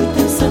 Хочу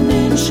тим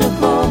самим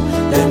шляхом,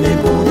 де ми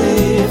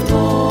були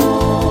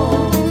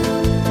вдвох.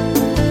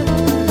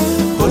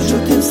 Хочу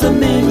тим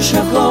самим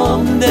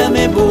шляхом, де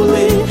ми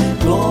були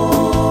вдвох.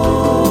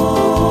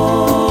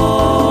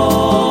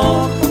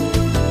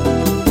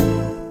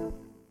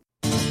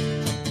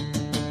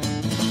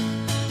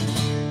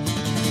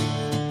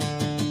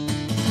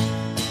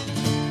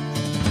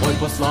 Ой,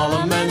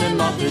 послала мене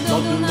мати до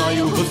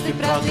Дунаю густі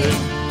прати.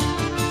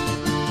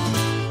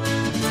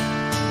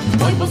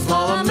 Ой,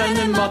 послала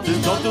мене мати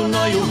до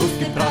Дунаю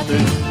густі прати.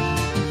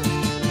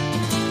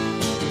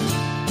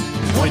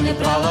 Ой, не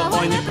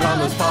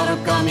прала, з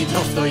парубками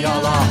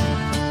простояла.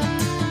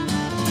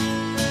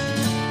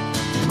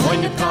 Ой,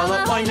 не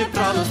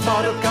прала, з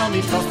парубками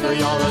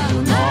простояла.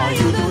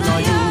 Дунаю,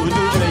 Дунаю,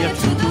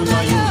 Дунаєчку,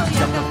 Дунаю,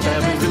 як на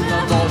тебе зимна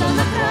вода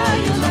на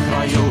краю, на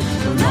краю.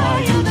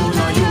 Дунаю,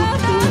 Дунаю,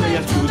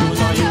 Дунаєчку,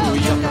 Дунаю,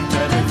 як на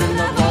тебе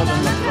зимна вода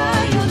на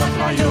краю, на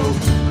краю.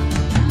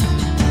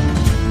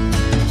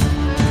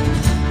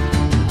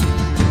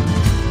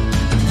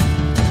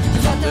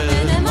 За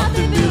тебе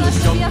мати била,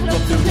 щоб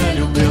хлопців не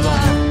любила.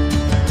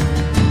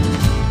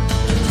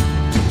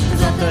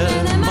 За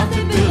тебе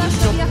мати била,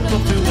 щоб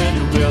хлопців не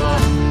любила.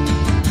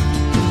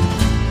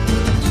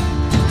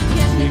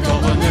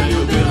 Нікого не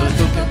любила,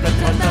 тільки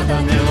Петра та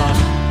Данила.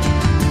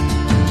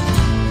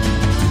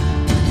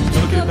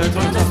 Тільки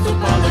Петра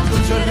заступала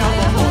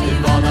кучерявого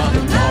Івана.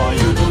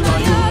 Дунаю,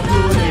 Дунаю,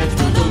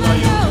 Дунаєчку,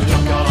 Дунаю,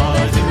 яка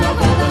зимна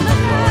вода на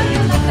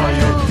краю, на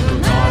краю.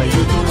 Дунаю,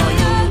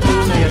 Дунаю,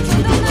 Дунаєчку,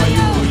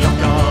 Дунаю,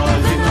 яка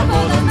зимна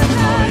вода на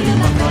краю,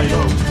 на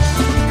краю.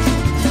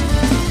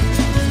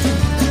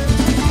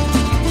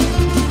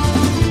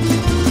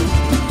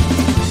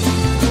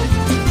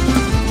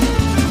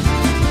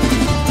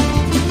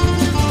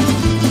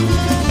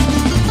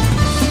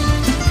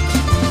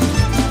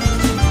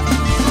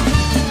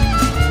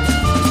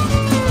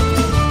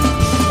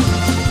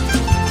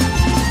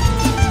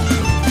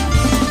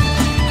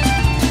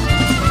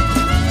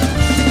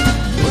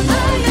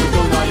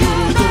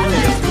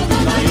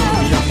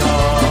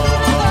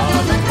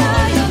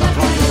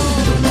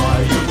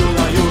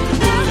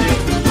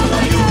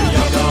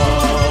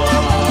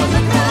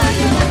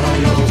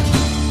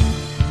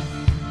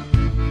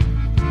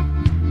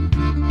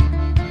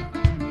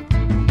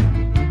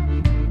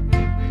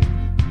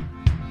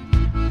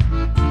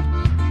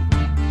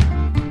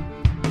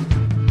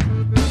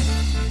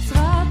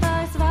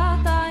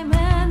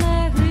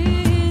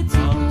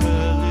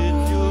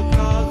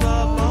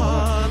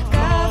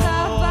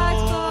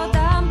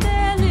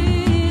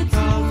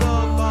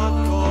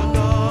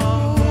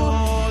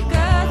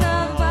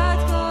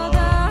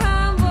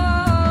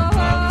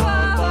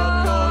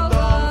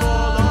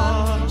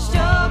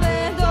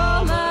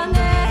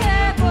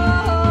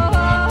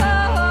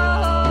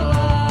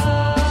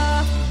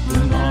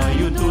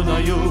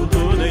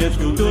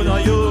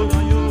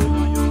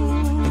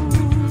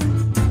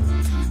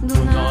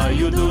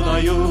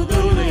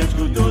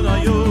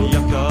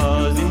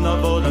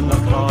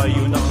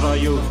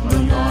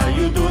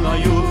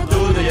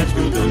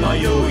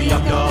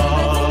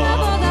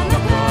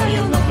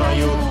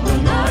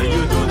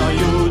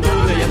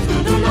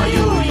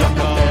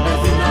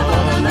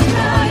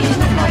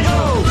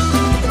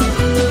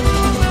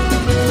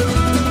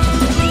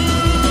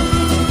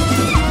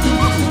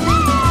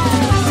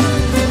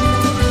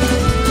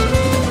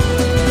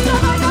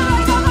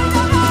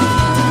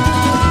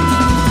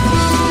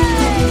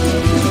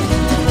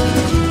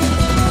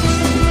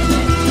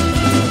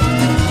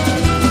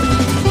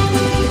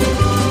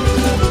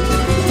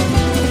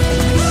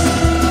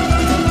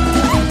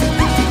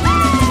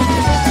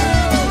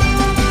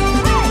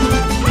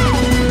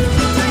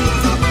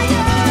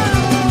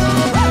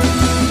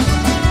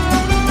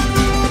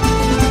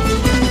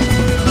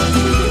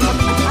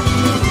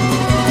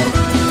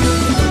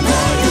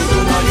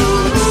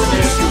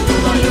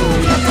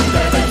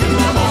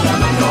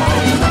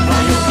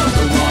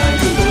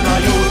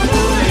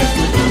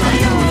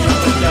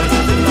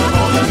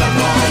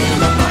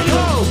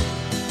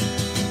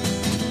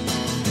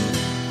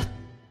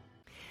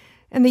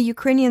 And the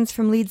Ukrainians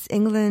from Leeds,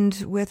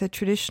 England, with a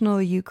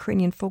traditional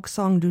Ukrainian folk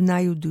song,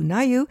 Dunaju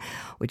Dunaju,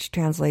 which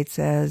translates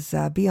as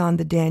Beyond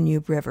the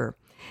Danube River.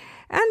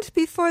 And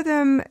before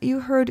them,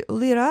 you heard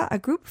Lira, a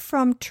group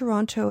from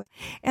Toronto,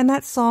 and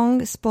that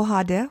song,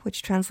 Spohade,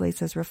 which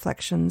translates as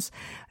Reflections.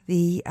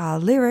 The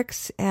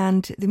lyrics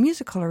and the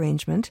musical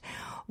arrangement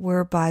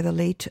were by the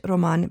late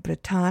Roman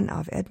Bretan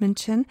of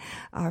Edmonton,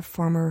 our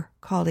former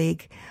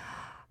colleague,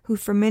 who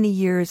for many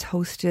years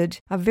hosted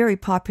a very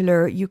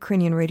popular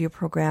Ukrainian radio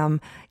program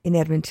in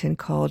Edmonton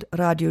called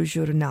Radio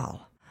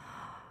Journal.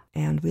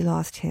 And we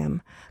lost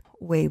him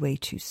way, way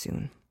too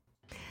soon.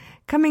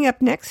 Coming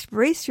up next,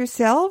 brace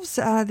yourselves.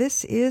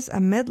 This is a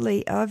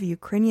medley of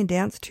Ukrainian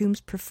dance tunes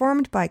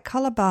performed by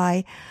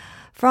Kalabai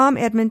from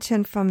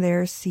Edmonton from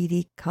their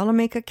CD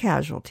Kalameka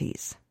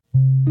Casualties.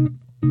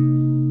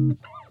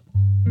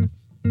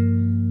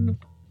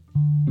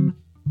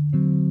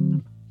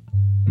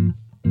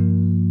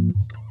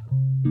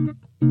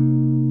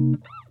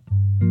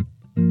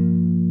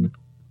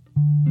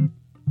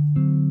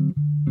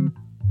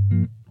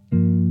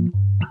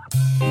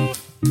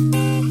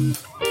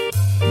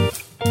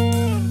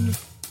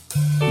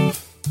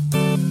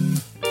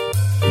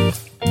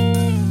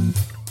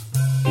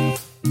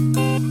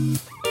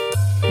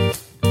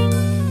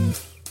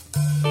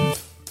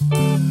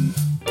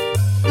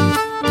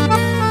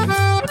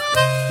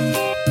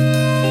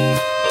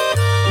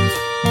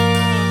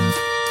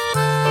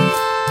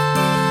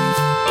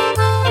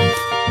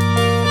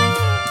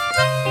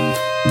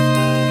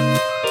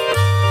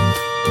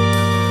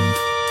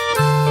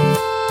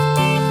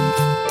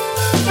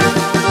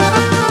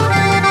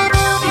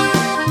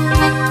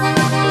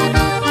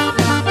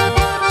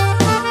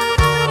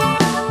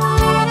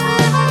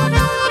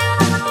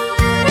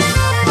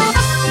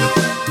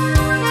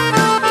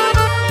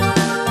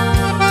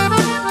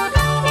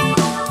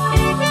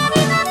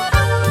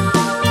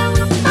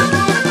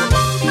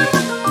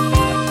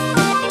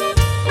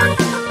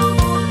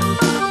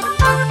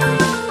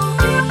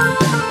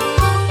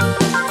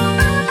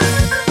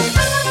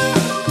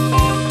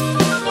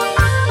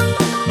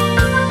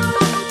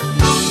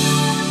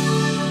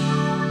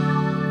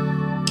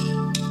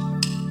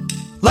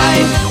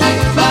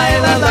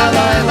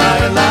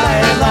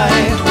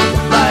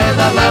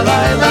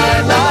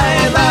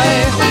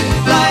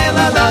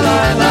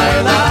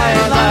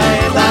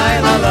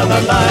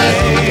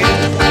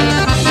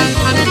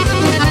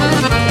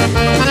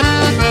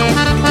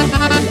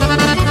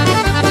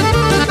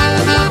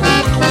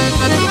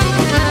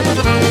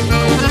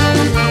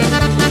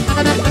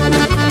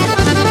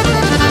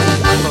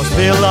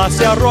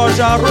 Розбилася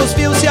рожа,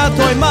 розвівся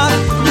той мак,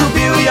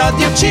 любив я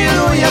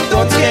дівчину, як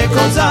донський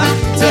козак.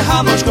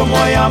 Циганочко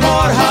моя,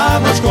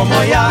 морганочко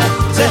моя,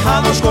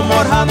 циганочко,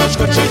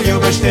 морганочко, чи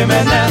любиш ти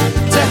мене?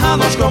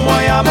 Циганочко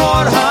моя,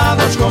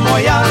 морганочко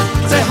моя,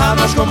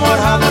 циганочко,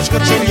 морганочко,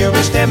 чи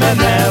любиш ти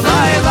мене?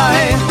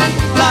 Лай-лай,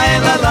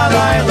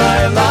 лай-ла-ла-лай,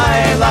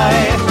 лай-лай,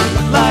 лай,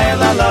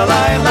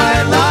 лай-ла-ла-лай,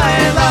 лай-лай,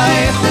 лай,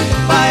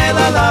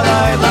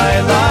 лай-ла-ла-лай,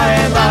 лай-лай,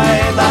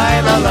 лай,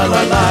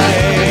 лай-ла-ла-лай.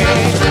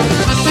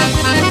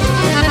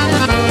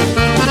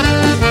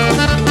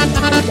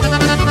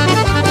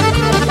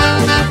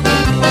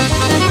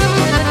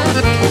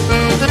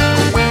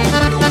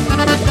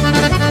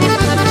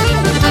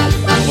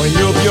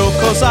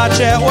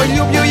 Козаче, ой,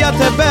 люблю я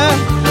тебе,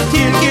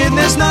 тільки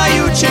не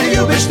знаю, чи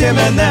любиш ти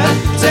мене.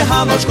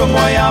 Циганочко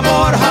моя,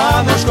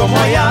 морганочко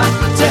моя,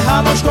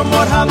 циганочко,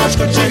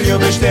 морганочко, чи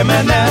любиш ти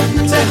мене?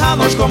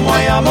 Циганочко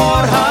моя,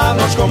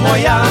 морганочко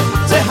моя,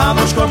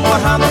 циганочко,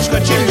 морганочко,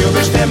 чи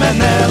любиш ти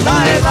мене?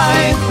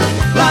 Лай-лай,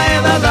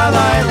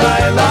 лай-ла-ла-лай,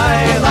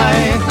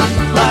 лай-лай-лай,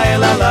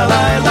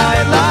 лай-ла-ла-лай,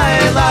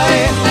 лай-лай-лай,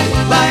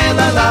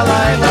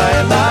 лай-ла-ла-лай,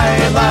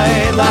 лай-лай-лай,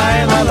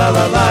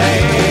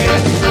 лай-ла-ла-лай.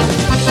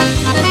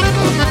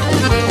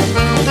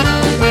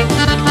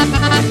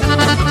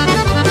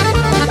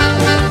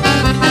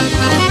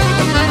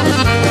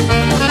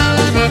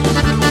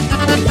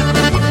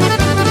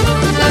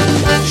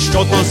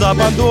 Що то за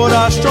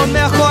бандура, що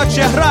не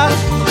хоче грати?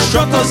 Що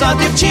то за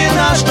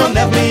дівчина, що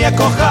не вміє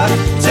кохати?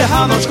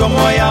 Циганочко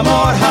моя,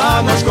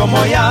 морганочко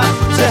моя,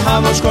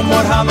 циганочко,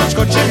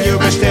 морганочко, чи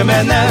любиш ти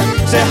мене?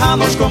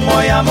 Циганочко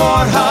моя,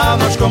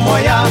 морганочко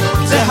моя,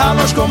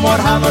 циганочко,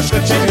 морганочко,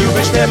 чи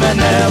любиш ти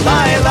мене?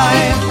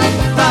 Лай-лай,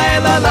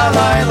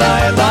 лай-ла-ла-лай,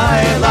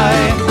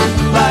 лай-лай-лай,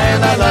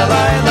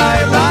 лай-ла-ла-лай,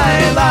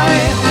 лай-лай-лай,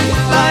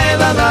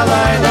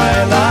 лай-ла-ла-лай,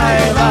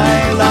 лай-лай-лай,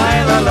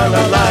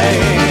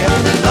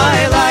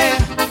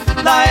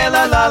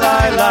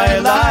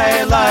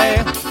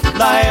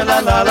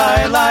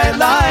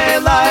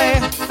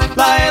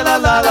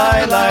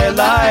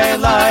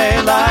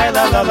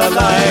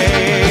 лай-ла-ла-лай.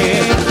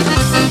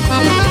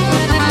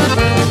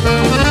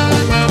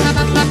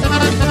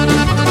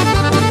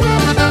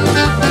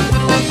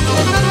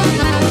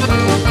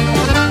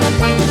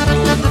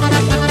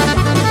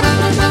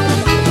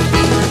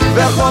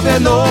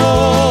 Верховено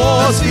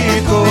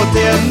світу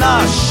ти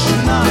наш,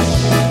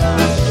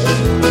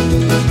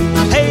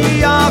 гей,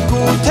 як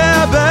у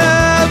тебе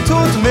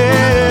тут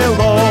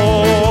мило.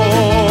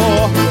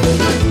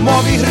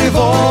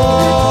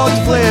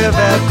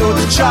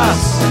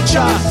 час,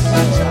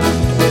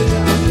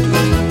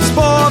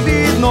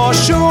 сповідно,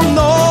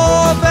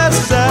 шумно,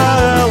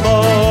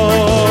 весело.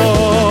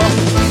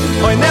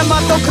 Ой, нема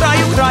то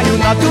краю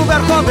на ту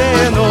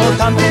верховину,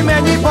 там де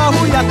мені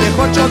погуляти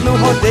хоч одну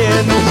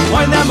годину.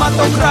 Ой, нема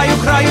то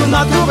краю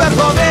на ту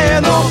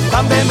верховину,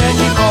 там де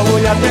мені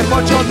погуляти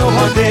хоч одну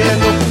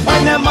годину.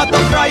 Ой, нема то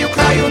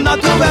краю на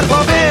ту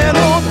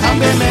верховину, там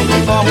де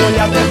мені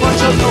погуляти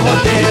хоч одну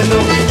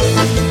годину.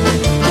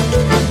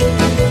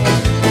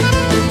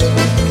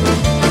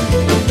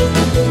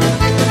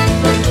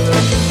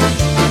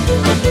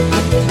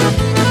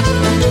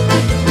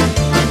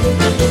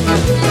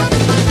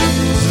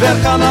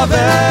 Зверха на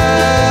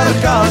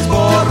верха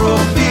збору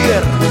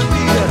пір,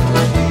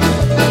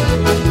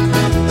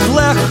 з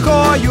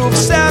легкою в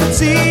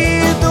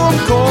серці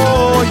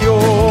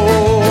думкою,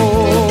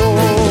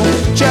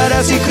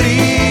 через і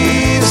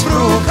крізь в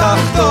руках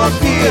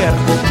топір,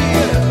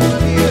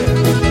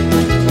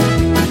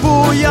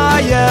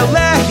 буяє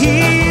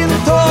легін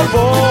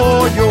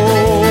тобою.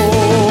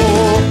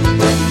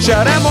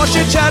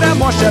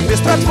 Черемоше,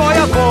 бистра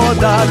твоя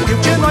вода,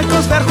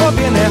 дівчинонько з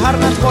верховини,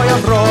 гарна твоя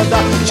врода.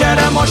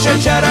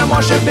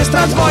 Черемоше,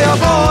 бистра твоя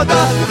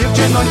вода,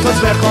 дівчинонько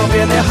з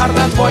верховини,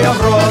 гарна твоя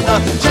врода.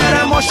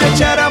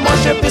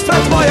 Черемоше, бистра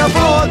твоя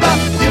вода,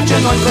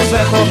 дівчинонько з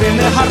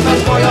верховини, гарна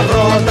твоя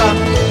врода.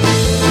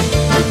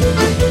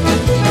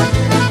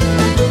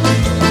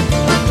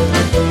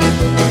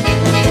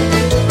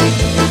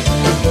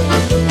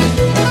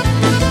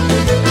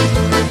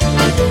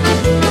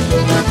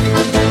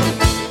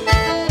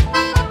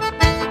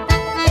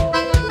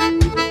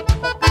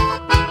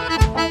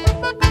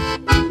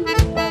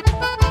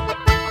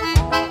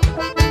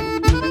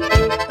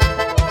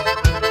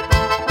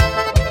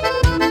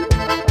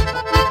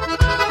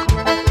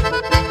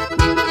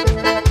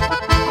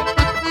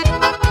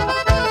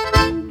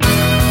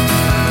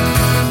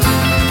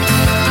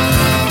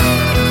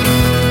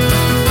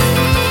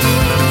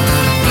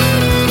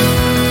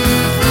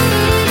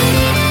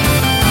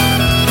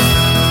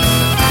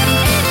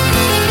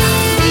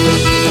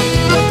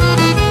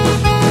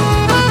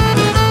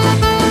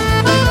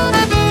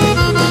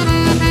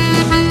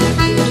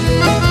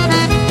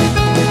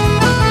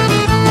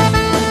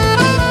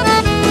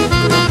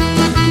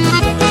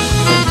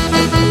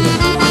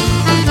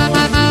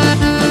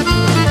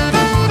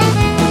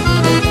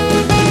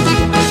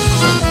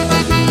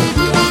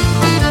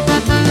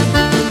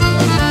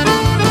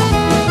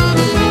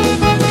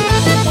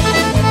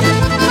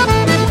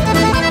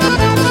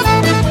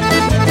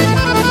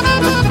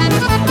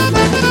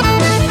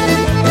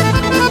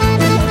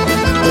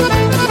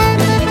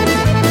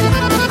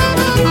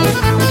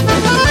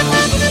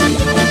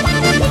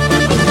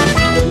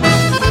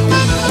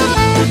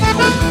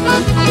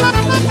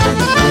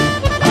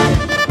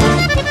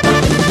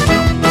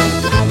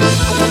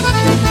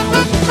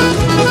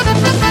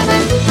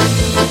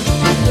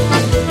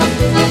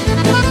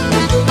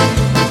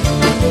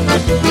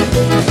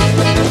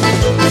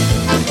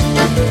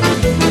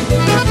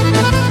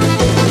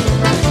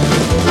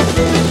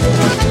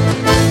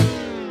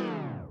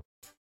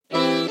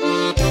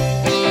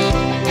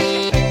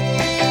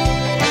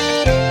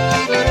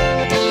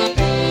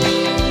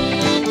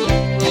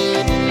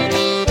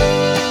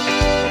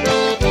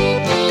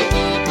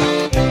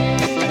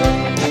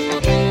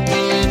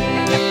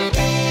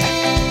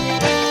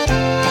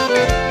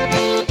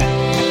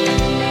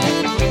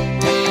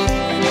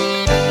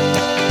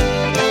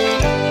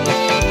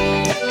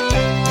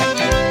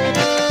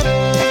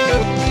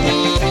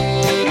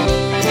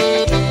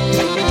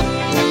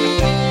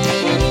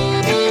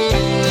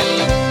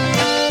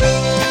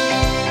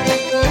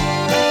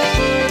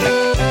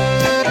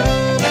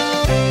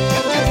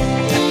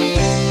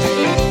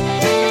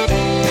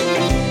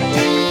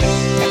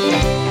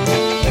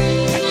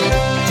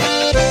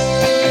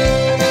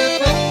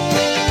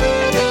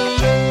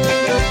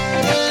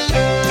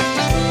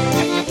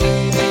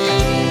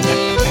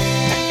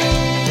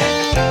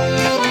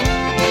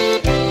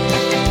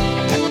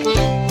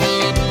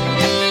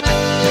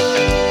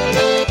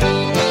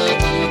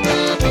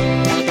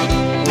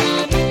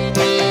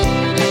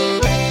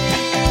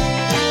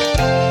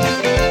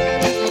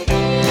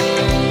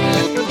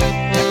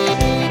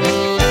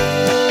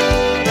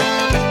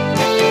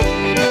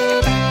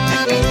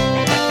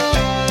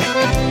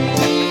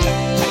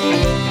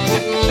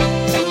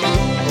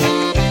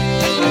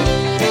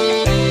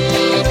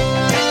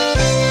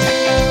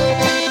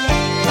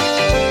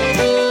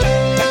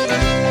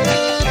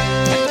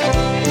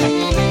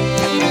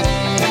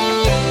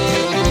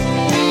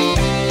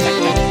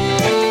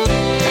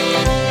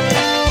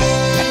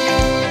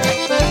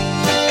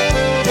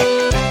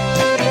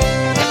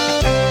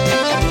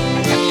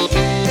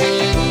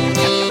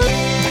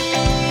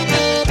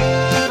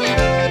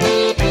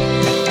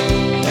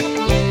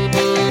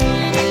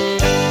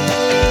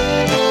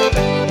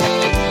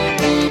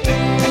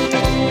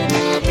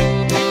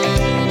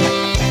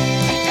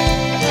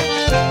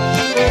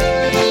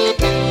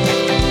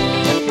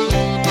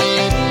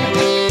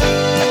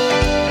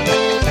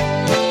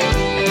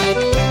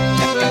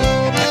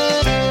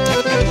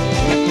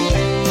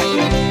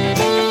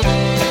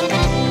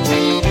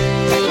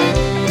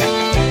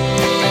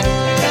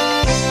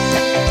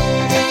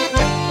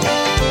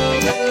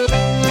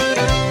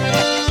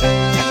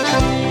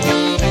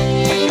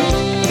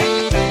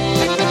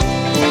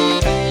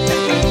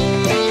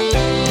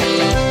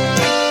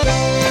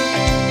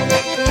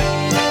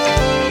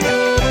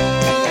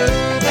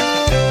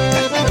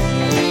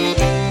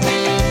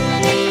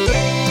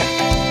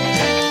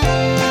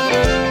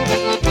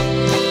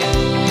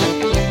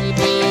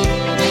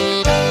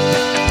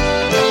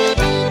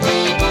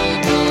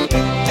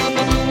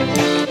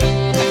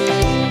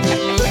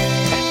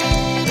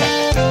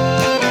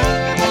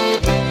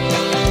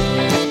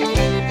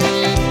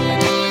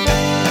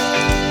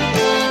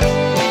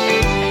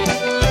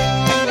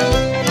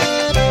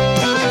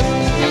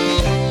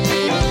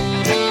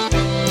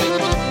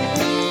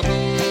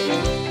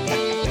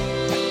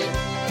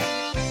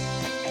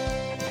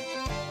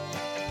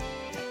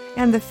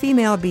 and the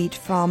female beat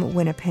from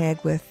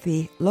Winnipeg with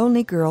the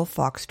Lonely Girl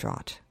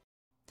Foxtrot.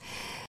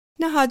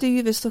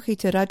 Нагадую, ви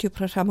слухаєте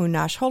радіопрограму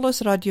 «Наш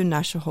голос», радіо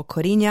нашого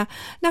коріння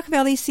на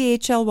хвилі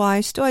CHLY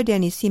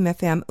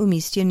 101,7 FM у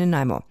місті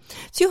Нанаймо.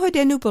 Цю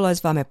годину була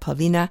з вами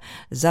Павліна.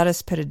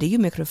 Зараз передаю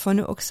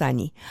мікрофону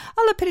Оксані.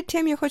 Але перед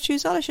тим я хочу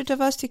залишити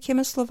вас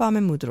такими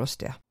словами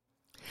мудрості.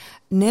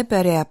 Не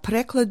бере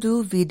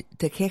прикладу від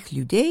таких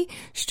людей,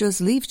 що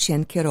злі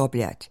вчинки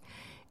роблять.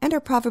 And our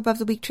proverb of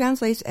the week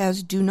translates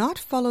as, do not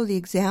follow the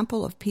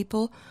example of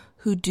people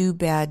who do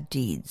bad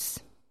deeds.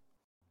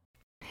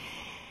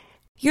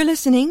 You're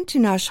listening to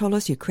Nash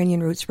Holos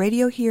Ukrainian Roots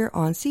Radio here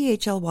on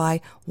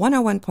CHLY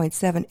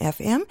 101.7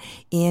 FM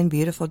in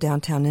beautiful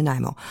downtown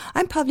Nanaimo.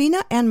 I'm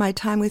Pavlina, and my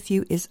time with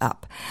you is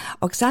up.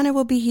 Oksana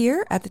will be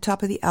here at the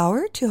top of the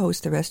hour to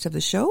host the rest of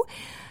the show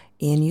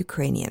in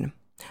Ukrainian.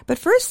 But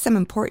first, some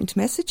important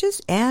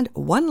messages and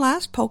one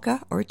last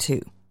polka or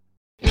two.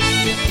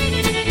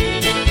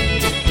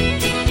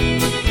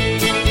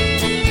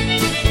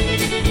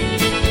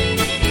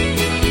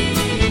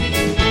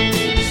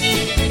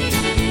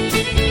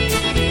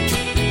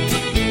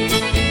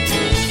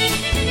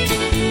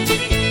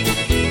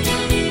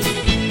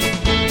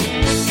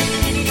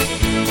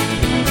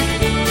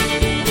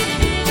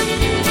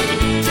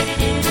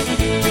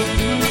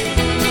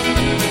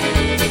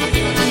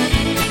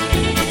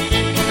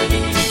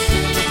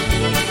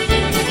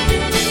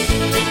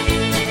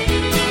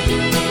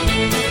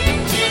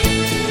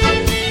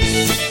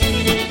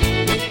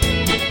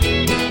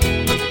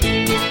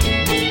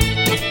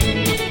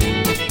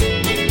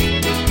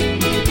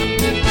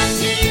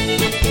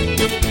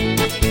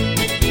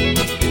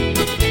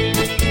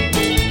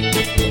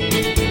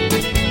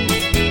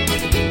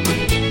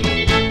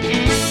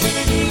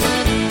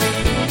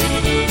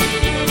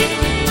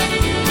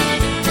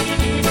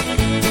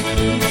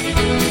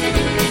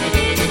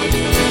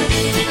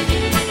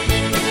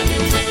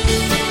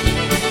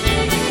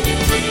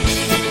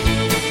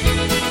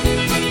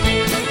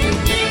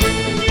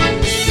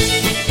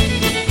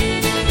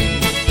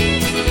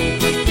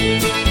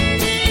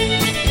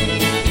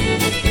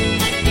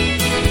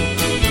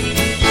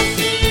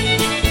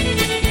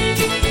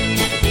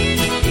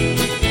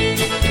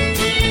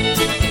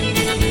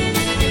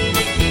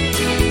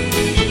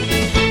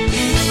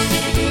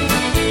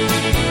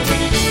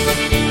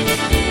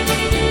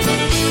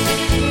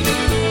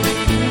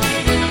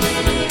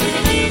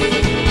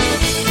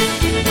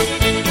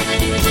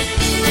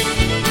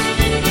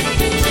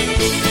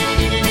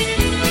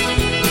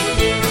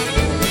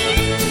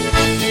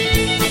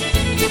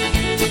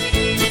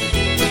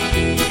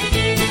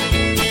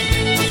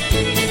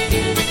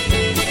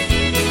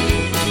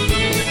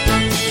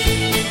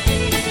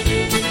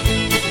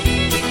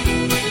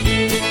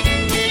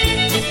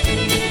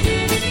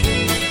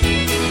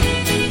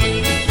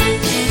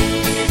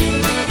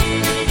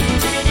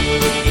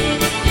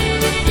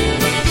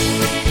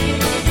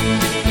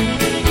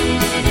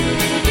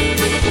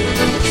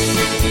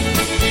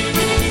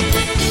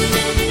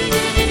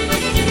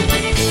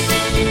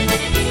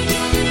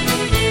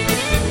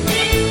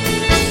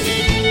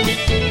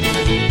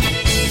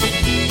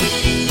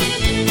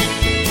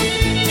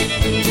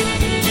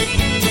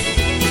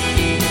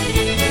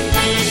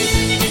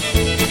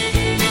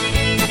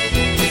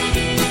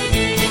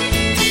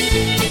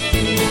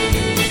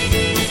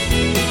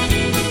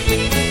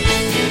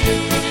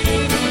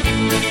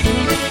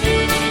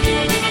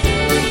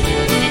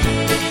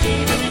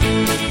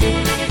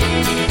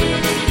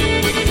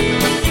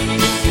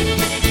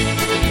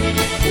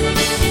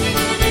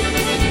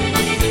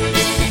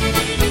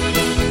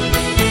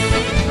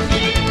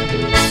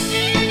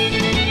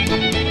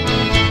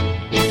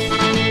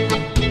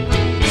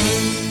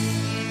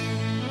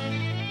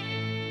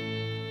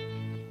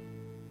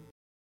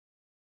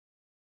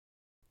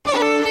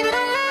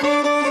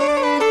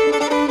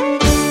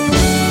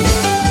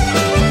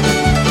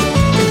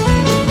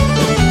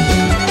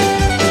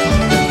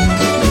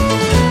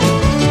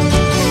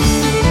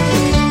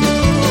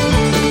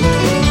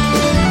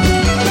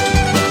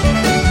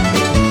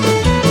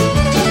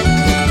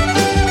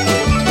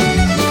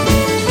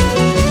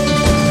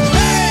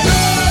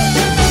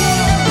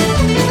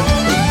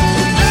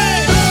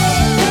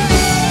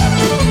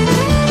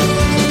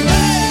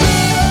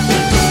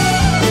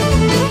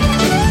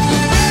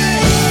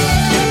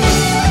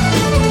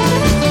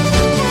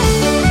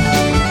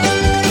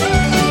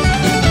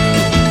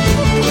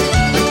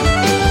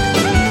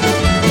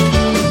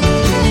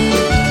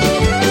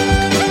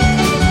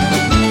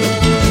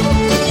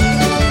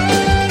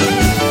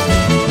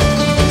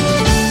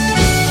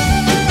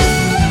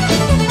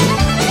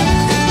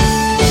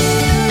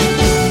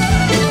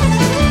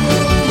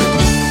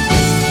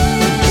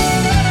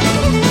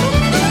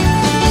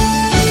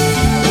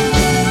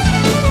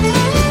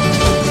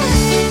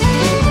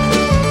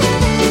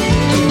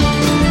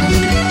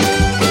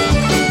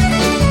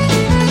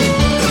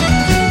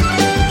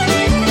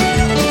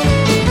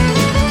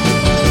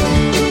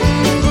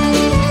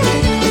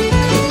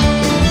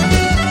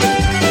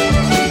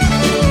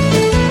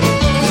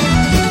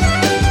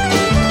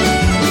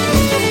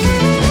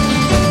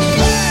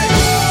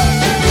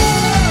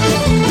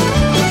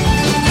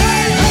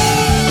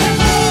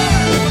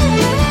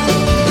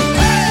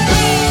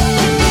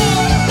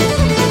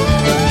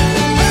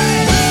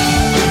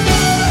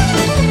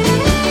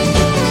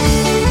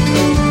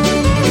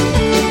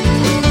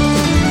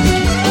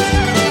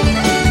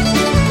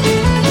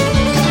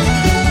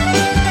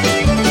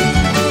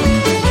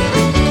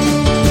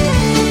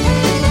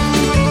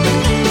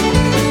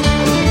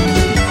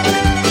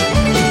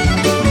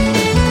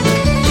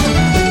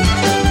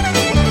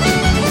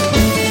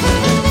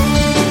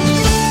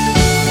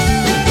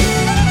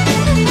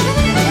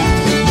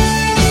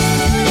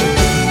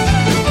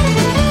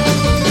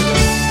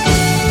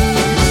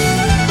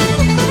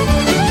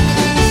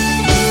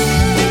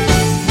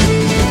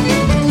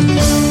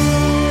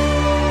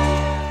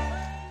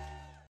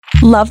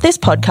 Love this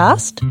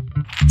podcast?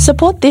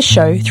 Support this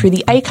show through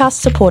the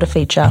Acast supporter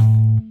feature.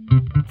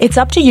 It's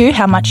up to you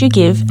how much you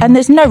give, and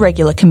there's no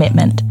regular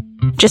commitment.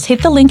 Just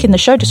hit the link in the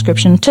show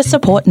description to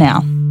support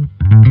now.